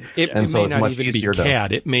 right? It may not even be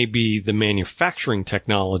CAD. It may be the manufacturing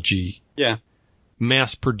technology. Yeah.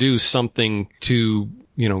 Mass produce something to,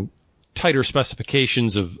 tighter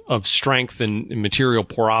specifications of strength and material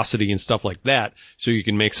porosity and stuff like that, so you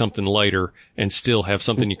can make something lighter and still have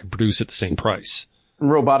something you can produce at the same price.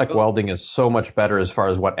 Robotic welding is so much better as far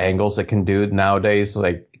as what angles it can do nowadays.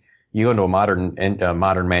 Like, you go into a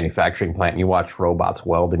modern manufacturing plant and you watch robots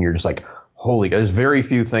weld and you're just like, holy, there's very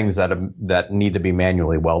few things that need to be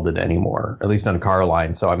manually welded anymore, at least on car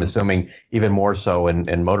line. So I'm assuming even more so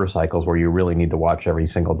in motorcycles where you really need to watch every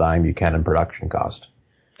single dime you can in production cost.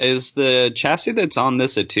 Is the chassis that's on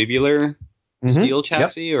this a tubular steel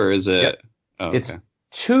chassis or is it? Yep. Oh, okay. It's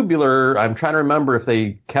tubular. I'm trying to remember if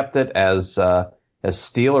they kept it as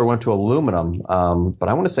steel or went to aluminum. But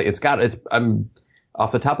I want to say I'm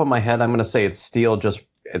off the top of my head, I'm going to say it's steel.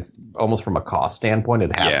 It's almost from a cost standpoint,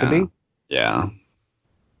 it'd have to be. Yeah.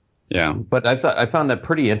 But I found that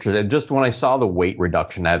pretty interesting. Just when I saw the weight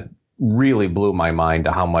reduction, that really blew my mind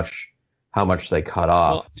to how much they cut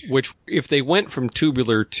off. Well, which, if they went from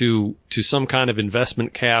tubular to some kind of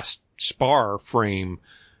investment cast spar frame,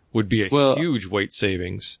 would be a huge weight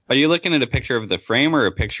savings. Are you looking at a picture of the frame or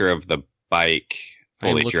a picture of the bike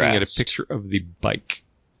fully dressed? I'm looking at a picture of the bike.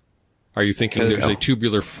 Are you thinking there's a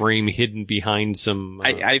tubular frame hidden behind some?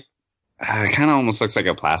 It kind of almost looks like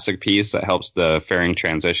a plastic piece that helps the fairing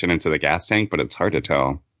transition into the gas tank, but it's hard to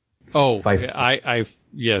tell. Oh, I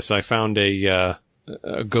found a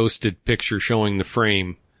ghosted picture showing the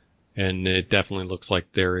frame, and it definitely looks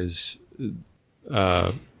like there is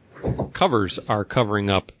covers are covering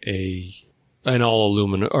up an all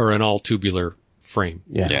aluminum or an all tubular frame.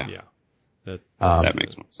 Yeah. That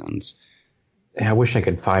makes more sense. I wish I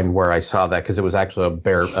could find where I saw that because it was actually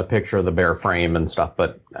a picture of the bare frame and stuff,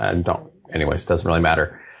 but anyways, it doesn't really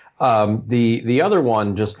matter. The other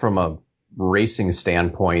one, just from a racing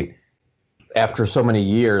standpoint, after so many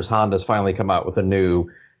years, Honda's finally come out with a new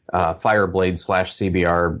Fireblade /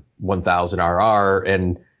 CBR 1000RR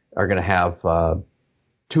and are going to have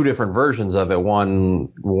two different versions of it,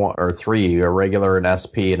 one or three, a regular, an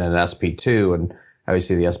SP, and an SP2, and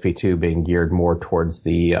obviously the SP2 being geared more towards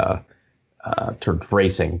the towards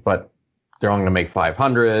racing, but they're only going to make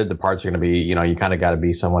 500. The parts are going to be, you kind of got to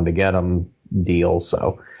be someone to get them deal.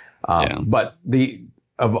 So, but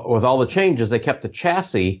with all the changes, they kept the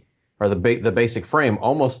chassis or the basic frame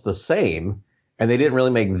almost the same, and they didn't really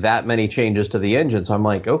make that many changes to the engine. So I'm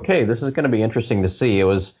like, okay, this is going to be interesting to see.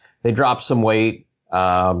 They dropped some weight,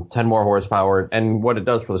 10 more horsepower, and what it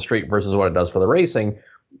does for the street versus what it does for the racing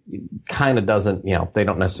kind of doesn't, they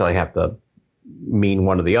don't necessarily have to mean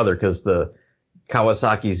one or the other, because the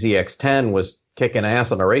Kawasaki ZX-10 was kicking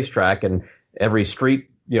ass on a racetrack, and every street,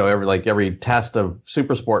 every test of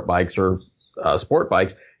super sport bikes or sport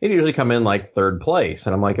bikes, it usually come in like third place.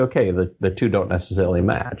 And I'm like, okay, the two don't necessarily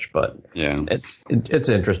match, but it's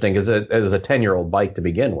interesting because it was a 10-year-old bike to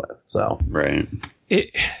begin with. So right.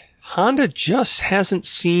 Honda just hasn't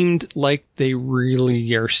seemed like they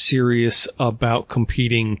really are serious about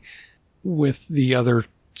competing with the other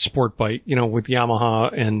sport bike, with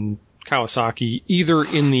Yamaha and Kawasaki, either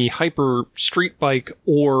in the hyper street bike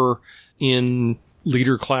or in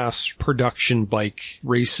leader class production bike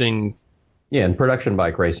racing. Yeah, in production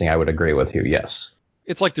bike racing, I would agree with you, yes.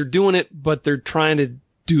 It's like they're doing it, but they're trying to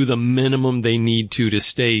do the minimum they need to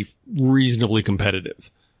stay reasonably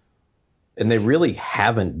competitive. And they really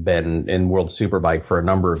haven't been in World Superbike for a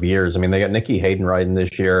number of years. I mean, they got Nicky Hayden riding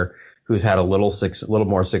this year, who's had a little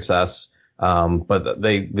more success. But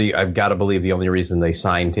I've got to believe the only reason they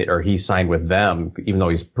signed he signed with them, even though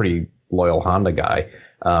he's a pretty loyal Honda guy,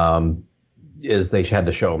 is they had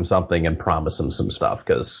to show him something and promise him some stuff.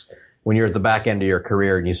 Because when you're at the back end of your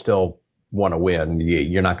career and you still want to win,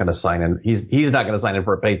 you're not going to sign in. He's not going to sign in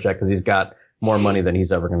for a paycheck because he's got more money than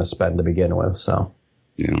he's ever going to spend to begin with. So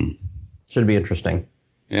yeah, should be interesting.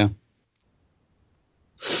 Yeah.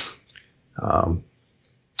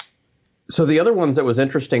 So the other ones that was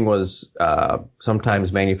interesting was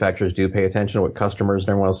sometimes manufacturers do pay attention to what customers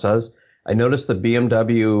and everyone else says. I noticed the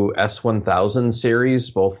BMW S1000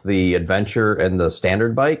 series, both the Adventure and the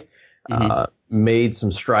standard bike, made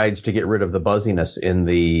some strides to get rid of the buzziness in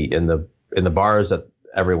the bars that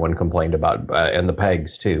everyone complained about, and the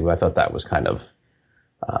pegs too. I thought that was kind of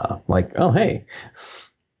like, oh hey,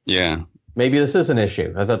 yeah, maybe this is an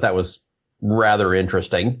issue. I thought that was rather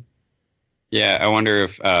interesting. Yeah, I wonder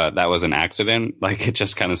if that was an accident, like it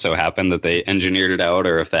just kind of so happened that they engineered it out,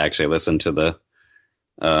 or if they actually listened to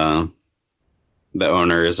the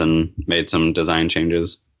owners and made some design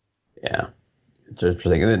changes. Yeah, it's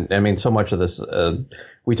interesting. And I mean, so much of this,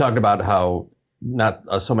 we talked about how not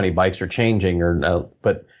so many bikes are changing,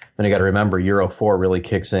 but then you got to remember Euro 4 really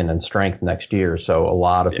kicks in strength next year, so a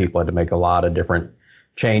lot of people had to make a lot of different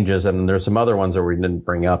changes, and there's some other ones that we didn't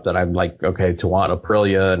bring up that I'm like, okay,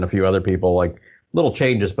 Aprilia and a few other people, like little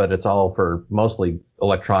changes, but it's all for mostly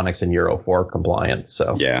electronics and Euro 4 compliance.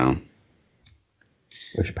 So yeah,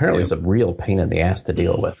 which apparently is a real pain in the ass to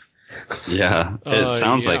deal with. Yeah, it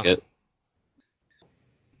sounds like it.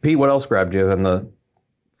 Pete, what else grabbed you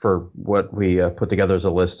for what we put together as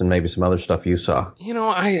a list, and maybe some other stuff you saw? You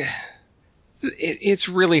know, it's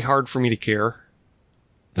really hard for me to care.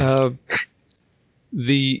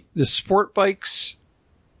 The sport bikes,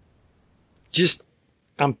 just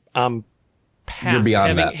I'm past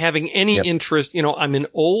having any interest. You know, I'm an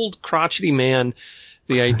old crotchety man.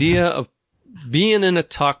 The idea of being in a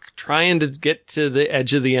tuck, trying to get to the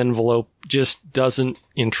edge of the envelope, just doesn't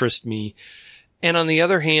interest me. And on the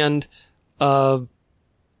other hand, you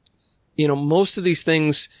know, most of these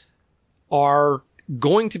things are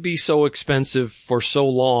going to be so expensive for so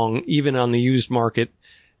long, even on the used market,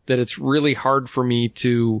 that it's really hard for me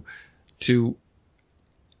to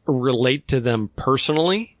relate to them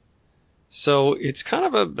personally. So it's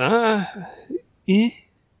kind of Yeah.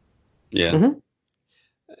 Mm-hmm.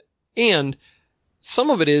 And some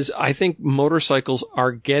of it is, I think motorcycles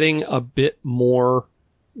are getting a bit more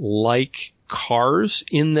like cars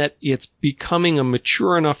in that it's becoming a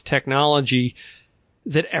mature enough technology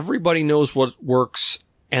that everybody knows what works,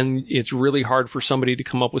 and it's really hard for somebody to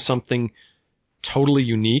come up with something totally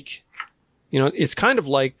unique. You know, it's kind of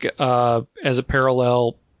like, as a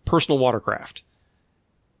parallel, personal watercraft.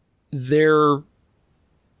 They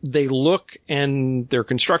look, and their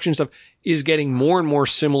construction stuff is getting more and more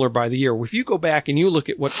similar by the year. If you go back and you look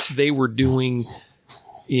at what they were doing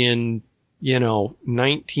in,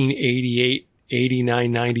 1988,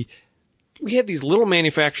 89, 90, we had these little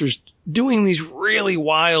manufacturers doing these really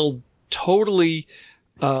wild, totally,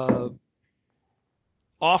 off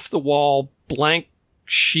the wall, blank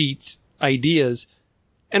sheet ideas.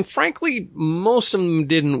 And frankly, most of them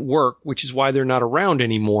didn't work, which is why they're not around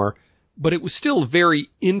anymore. But it was still very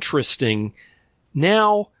interesting.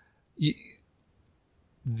 Now,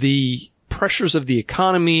 the pressures of the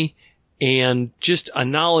economy and just a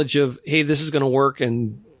knowledge of, hey, this is going to work,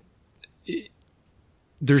 and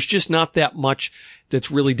there's just not that much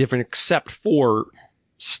that's really different except for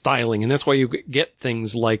styling. And that's why you get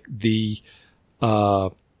things like the,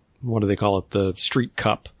 what do they call it? The Street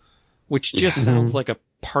Cup, which just sounds like a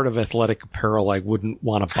part of athletic apparel I wouldn't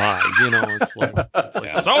want to buy. It's like,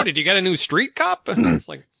 oh, did you get a new Street Cup? And it's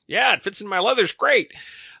like, yeah, it fits in my leathers great.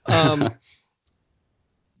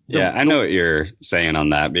 Yeah, I know what you're saying on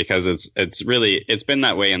that, because it's been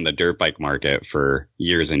that way in the dirt bike market for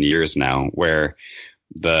years and years now, where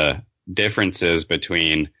the differences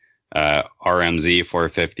between RMZ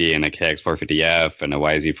 450 and a KX 450F and a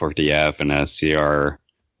YZ 450F and a CR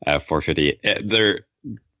 450, they're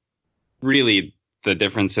really, the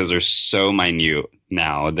differences are so minute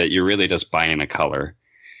now that you're really just buying a color.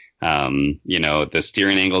 The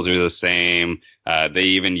steering angles are the same. They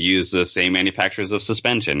even use the same manufacturers of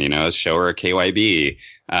suspension, Showa or KYB.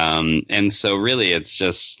 And so really it's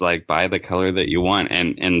just like buy the color that you want.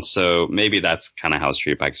 And so maybe that's kind of how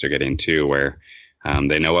street bikes are getting too, where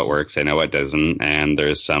they know what works, they know what doesn't, and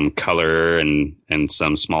there's some color and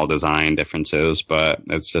some small design differences, but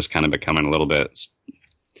it's just kind of becoming a little bit.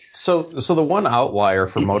 So the one outlier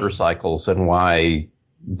for motorcycles and why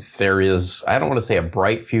there is, I don't want to say a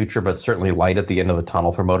bright future, but certainly light at the end of the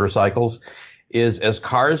tunnel for motorcycles, is as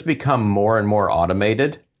cars become more and more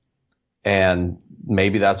automated, and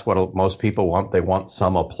maybe that's what most people want. They want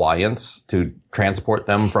some appliance to transport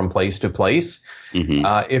them from place to place.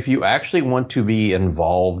 Mm-hmm. If you actually want to be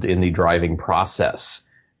involved in the driving process,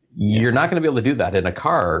 you're not going to be able to do that in a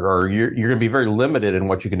car, or you're going to be very limited in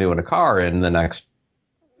what you can do in a car in the next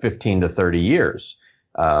 15 to 30 years.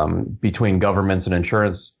 Between governments and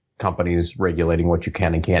insurance companies regulating what you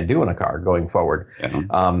can and can't do in a car going forward.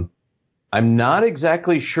 Yeah. I'm not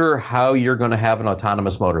exactly sure how you're going to have an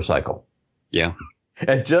autonomous motorcycle. Yeah.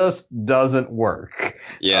 It just doesn't work.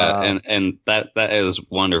 Yeah. And that is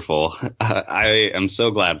wonderful. I am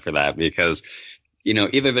so glad for that because,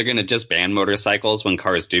 either they're going to just ban motorcycles when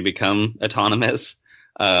cars do become autonomous.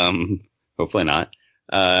 Hopefully not.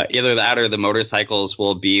 Either that or the motorcycles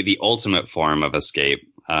will be the ultimate form of escape,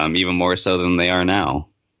 even more so than they are now.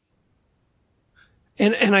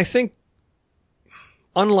 And I think,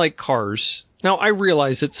 unlike cars, now I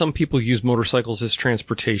realize that some people use motorcycles as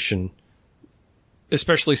transportation,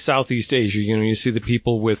 especially Southeast Asia. You see the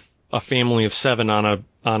people with a family of 7 on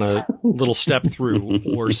a little step through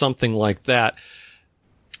or something like that.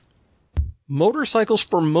 Motorcycles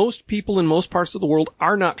for most people in most parts of the world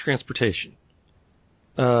are not transportation.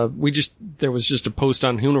 There was just a post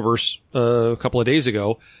on Hooniverse a couple of days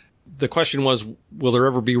ago. The question was, will there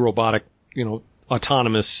ever be robotic,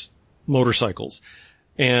 autonomous motorcycles?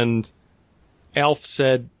 And Alf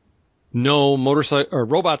said, no,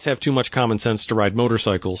 robots have too much common sense to ride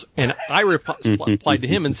motorcycles. And I replied to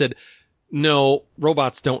him and said, no,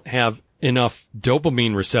 robots don't have enough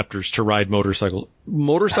dopamine receptors to ride motorcycles.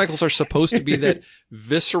 Motorcycles are supposed to be that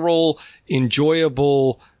visceral,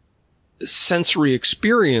 enjoyable, sensory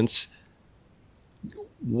experience.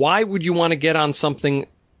 Why would you want to get on something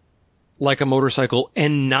like a motorcycle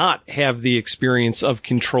and not have the experience of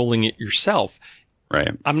controlling it yourself?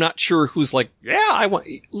 Right. I'm not sure who's like,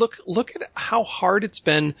 look at how hard it's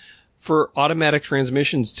been for automatic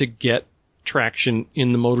transmissions to get traction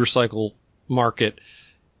in the motorcycle market.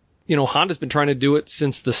 Honda's been trying to do it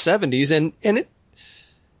since the 70s and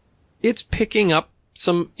it's picking up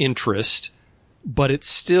some interest, but it's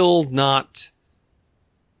still not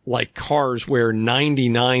like cars where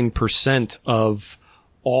 99% of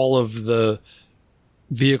all of the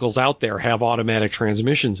vehicles out there have automatic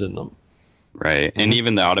transmissions in them. Right. And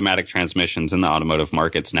even the automatic transmissions in the automotive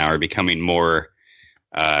markets now are becoming more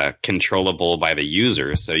controllable by the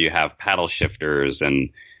user. So you have paddle shifters and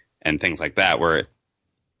things like that, where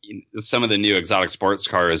some of the new exotic sports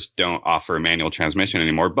cars don't offer a manual transmission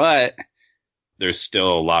anymore, but there's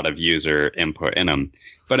still a lot of user input in them.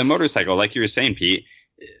 But a motorcycle, like you were saying, Pete,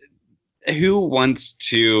 who wants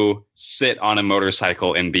to sit on a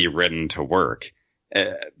motorcycle and be ridden to work?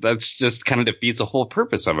 That's just kind of defeats the whole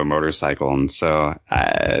purpose of a motorcycle. And so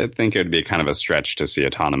I think it would be kind of a stretch to see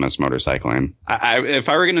autonomous motorcycling. If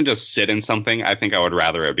I were going to just sit in something, I think I would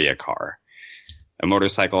rather it be a car. A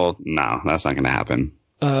motorcycle, no, that's not going to happen.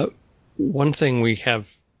 One thing we've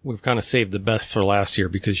kind of saved the best for last year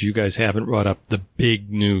because you guys haven't brought up the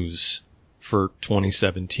big news for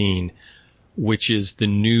 2017, which is the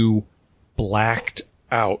new blacked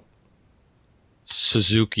out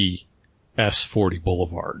Suzuki S40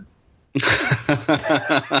 Boulevard.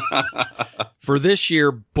 For this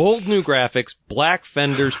year, bold new graphics, black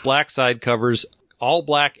fenders, black side covers, all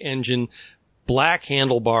black engine, black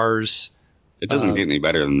handlebars. It doesn't get any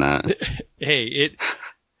better than that. Hey,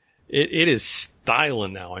 it is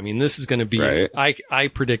styling now. I mean, this is going to be, right. I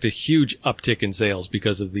predict a huge uptick in sales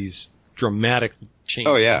because of these dramatic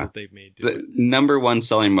changes that they've made to it. Number one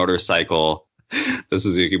selling motorcycle, the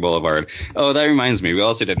Suzuki Boulevard. Oh, that reminds me. We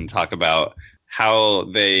also didn't talk about how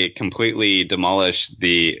they completely demolished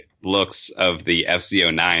the looks of the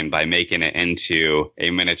FZ09 by making it into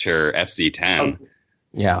a miniature FZ10. Oh,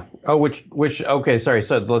 yeah. Oh, which, okay, sorry.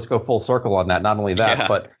 So let's go full circle on that. Not only that,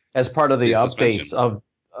 but as part of the updates of,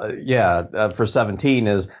 for 17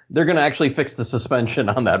 is they're going to actually fix the suspension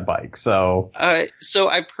on that bike. So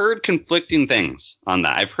I've heard conflicting things on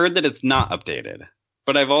that. I've heard that it's not updated,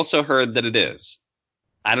 but I've also heard that it is.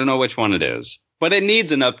 I don't know which one it is, but it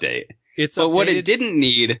needs an update. But what it didn't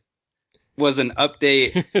need was an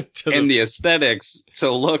update in the aesthetics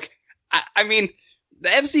to look. I mean, the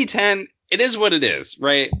FC10, it is what it is,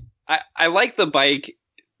 right? I like the bike.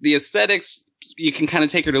 The aesthetics, you can kind of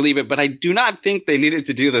take it or leave it, but I do not think they needed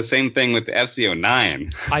to do the same thing with the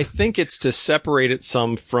FC09. I think it's to separate it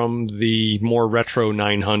some from the more retro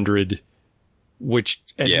 900, which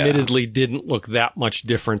admittedly didn't look that much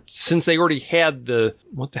different since they already had the,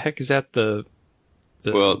 what the heck is that?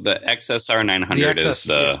 Well, the XSR 900 is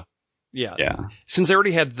the... Yeah. Since they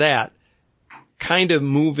already had that, kind of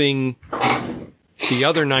moving the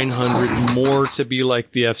other 900 more to be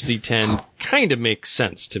like the FC10 kind of makes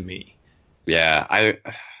sense to me. Yeah,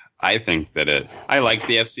 I think that I like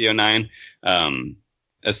the FC09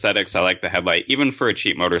 aesthetics. I like the headlight, even for a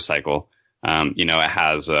cheap motorcycle. It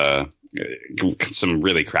has some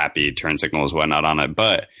really crappy turn signals, whatnot on it,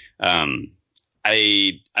 but I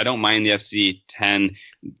don't mind the FC10.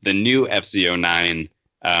 The new FC09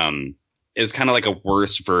 is kind of like a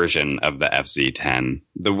worse version of the FC10.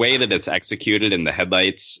 The way that it's executed in the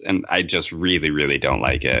headlights, and I just really, really don't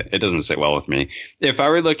like it. It doesn't sit well with me. If I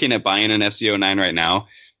were looking at buying an FC09 right now,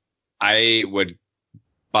 I would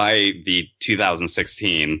buy the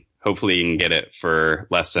 2016. Hopefully you can get it for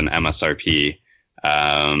less than MSRP.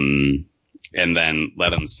 And then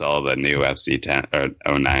let them sell the new FC10 or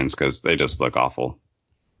 09s because they just look awful.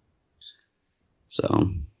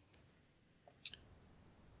 So...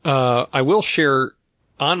 I will share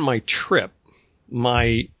on my trip,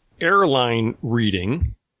 my airline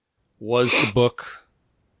reading was the book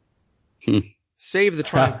Save the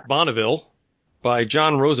Triumph Bonneville by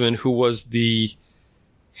John Roseman, who was the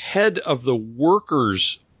head of the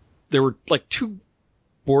workers. There were like two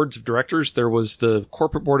boards of directors. There was the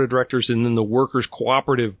corporate board of directors and then the workers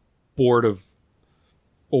cooperative board of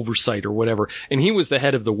oversight or whatever. And he was the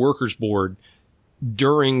head of the workers board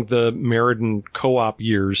during the Meriden co-op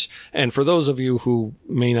years. And for those of you who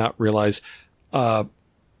may not realize,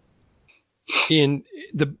 in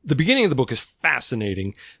the beginning of the book is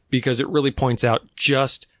fascinating because it really points out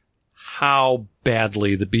just how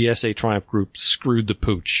badly the BSA Triumph Group screwed the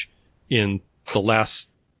pooch in the last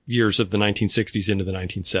years of the 1960s into the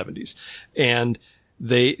 1970s. And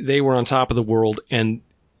they were on top of the world. And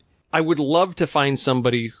I would love to find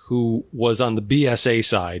somebody who was on the BSA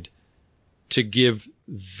side to give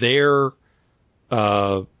their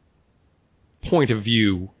point of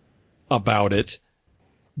view about it,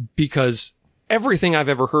 because everything I've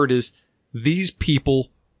ever heard is these people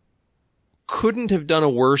couldn't have done a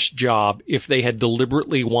worse job if they had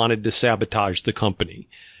deliberately wanted to sabotage the company.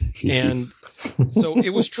 And so it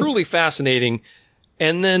was truly fascinating.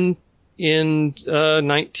 And then in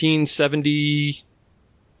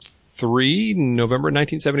 1973, November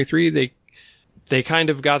 1973, they kind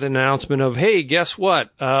of got an announcement of, hey, guess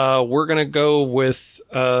what? We're going to go with,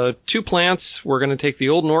 2 plants. We're going to take the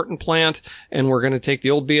old Norton plant and we're going to take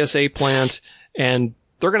the old BSA plant, and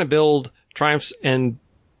they're going to build Triumphs. And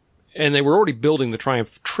they were already building the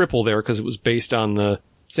Triumph Triple there because it was based on the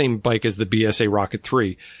same bike as the BSA Rocket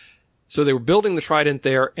 3. So they were building the Trident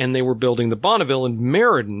there, and they were building the Bonneville in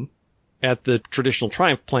Meriden at the traditional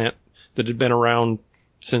Triumph plant that had been around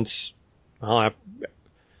since,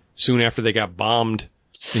 soon after they got bombed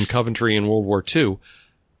in Coventry in World War II.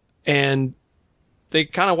 And they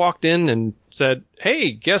kind of walked in and said,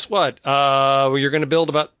 hey, guess what? You're going to build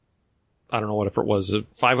about, I don't know what if it was,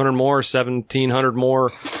 500 more, 1,700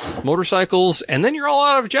 more motorcycles, and then you're all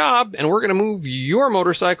out of a job, and we're going to move your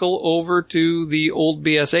motorcycle over to the old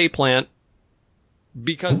BSA plant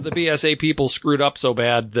because the BSA people screwed up so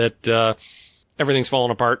bad that everything's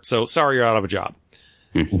falling apart. So sorry, you're out of a job.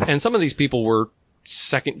 And some of these people were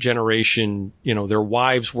second generation, their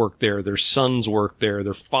wives worked there, their sons worked there,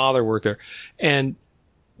 their father worked there. And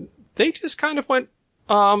they just kind of went,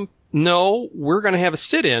 no, we're going to have a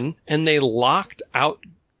sit-in. And they locked out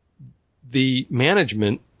the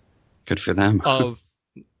management. Good for them. Of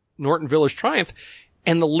Norton Village Triumph.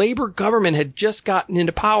 And the Labor government had just gotten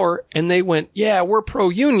into power, and they went, yeah, we're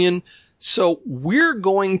pro-union. So we're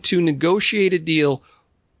going to negotiate a deal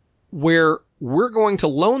where we're going to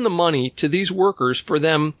loan the money to these workers for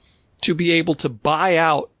them to be able to buy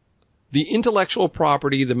out the intellectual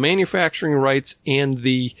property, the manufacturing rights, and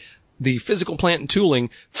the physical plant and tooling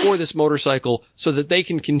for this motorcycle so that they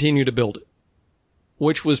can continue to build it,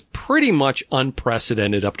 which was pretty much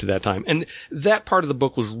unprecedented up to that time. And that part of the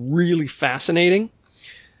book was really fascinating.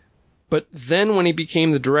 But then when he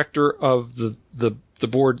became the director of the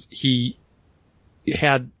board, he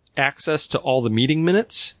had access to all the meeting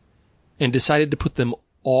minutes and decided to put them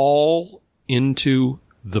all into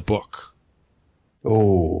the book.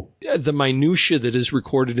 Oh. The minutia that is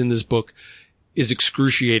recorded in this book is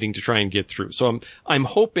excruciating to try and get through. So I'm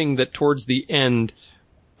hoping that towards the end,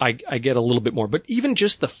 I get a little bit more, but even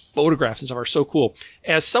just the photographs and stuff are so cool.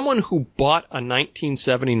 As someone who bought a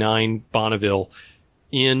 1979 Bonneville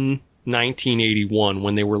in 1981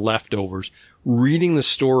 when they were leftovers, reading the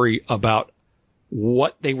story about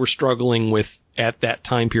what they were struggling with at that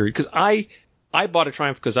time period. Cause I bought a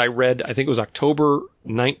Triumph because I read, I think it was October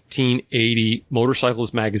 1980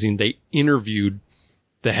 Motorcyclist magazine. They interviewed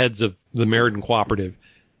the heads of the Meriden Cooperative,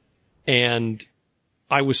 and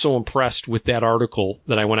I was so impressed with that article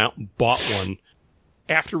that I went out and bought one.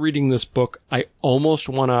 After reading this book, I almost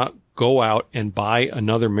want to go out and buy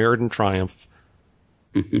another Meriden Triumph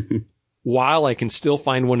while I can still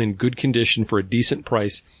find one in good condition for a decent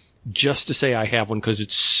price, just to say I have one, because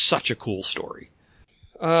it's such a cool story.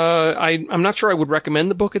 I'm not sure I would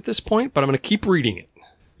recommend the book at this point, but I'm going to keep reading it.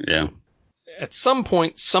 Yeah. At some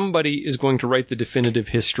point, somebody is going to write the definitive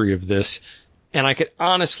history of this, and I could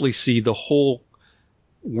honestly see the whole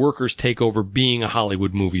workers' takeover being a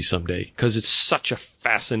Hollywood movie someday, because it's such a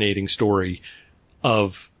fascinating story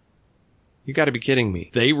of, you got to be kidding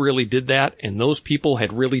me. They really did that, and those people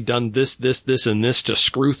had really done this, and this to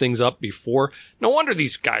screw things up before. No wonder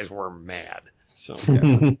these guys were mad. So,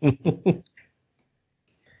 yeah.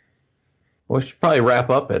 We should probably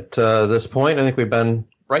wrap up at this point. I think we've been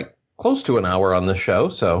right close to an hour on this show.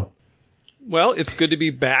 So, well, it's good to be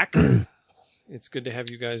back. It's good to have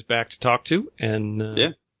you guys back to talk to.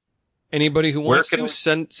 And anybody who wants to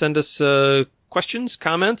send us questions,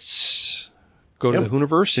 comments, go to the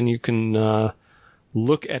Hooniverse, and you can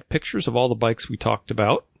look at pictures of all the bikes we talked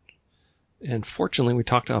about. And fortunately, we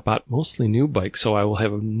talked about mostly new bikes, so I will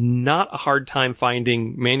have not a hard time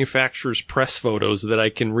finding manufacturers' press photos that I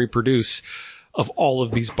can reproduce of all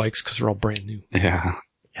of these bikes, because they're all brand new. Yeah.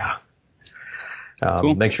 Yeah.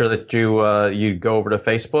 Cool. Make sure that you go over to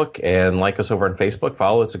Facebook and like us over on Facebook.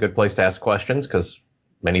 Follow. It's a good place to ask questions, because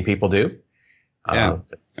many people do. Yeah.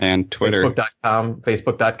 And Twitter.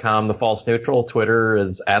 Facebook.com, The False Neutral. Twitter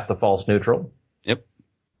is @The False Neutral. Yep.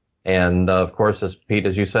 And of course, as Pete,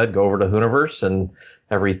 as you said, go over to Hooniverse, and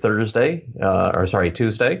every Tuesday,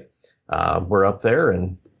 we're up there,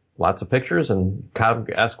 and lots of pictures, and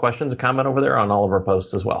ask questions and comment over there on all of our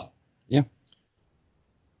posts as well. Yeah.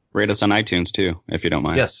 Rate us on iTunes too, if you don't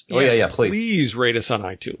mind. Yes. Oh, yeah, please. Please rate us on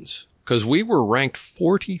iTunes, because we were ranked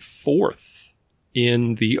 44th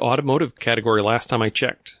in the automotive category last time I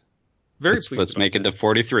checked. Very pleased. Let's make it to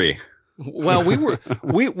 43. Well,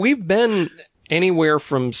 we've been anywhere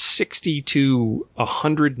from 60 to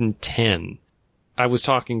 110. I was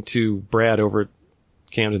talking to Brad over at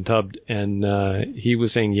Camden Tubbed, and he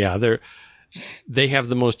was saying, they have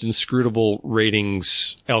the most inscrutable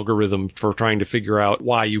ratings algorithm for trying to figure out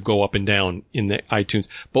why you go up and down in the iTunes.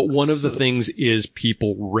 But one of the things is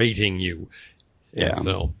people rating you. Yeah.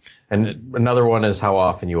 So, and another one is how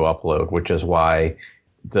often you upload, which is why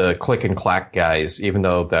the Click and Clack guys, even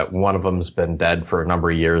though that one of them's been dead for a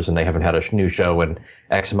number of years and they haven't had a new show in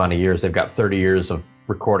X amount of years, they've got 30 years of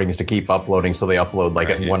recordings to keep uploading, so they upload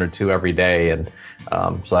one or two every day, and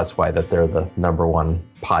so that's why that they're the number one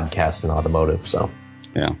podcast in automotive. So,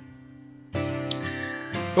 yeah.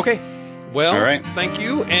 Okay. Well, all right. Thank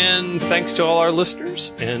you, and thanks to all our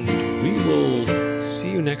listeners, and we will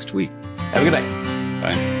see you next week. Have a good night.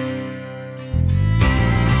 Bye.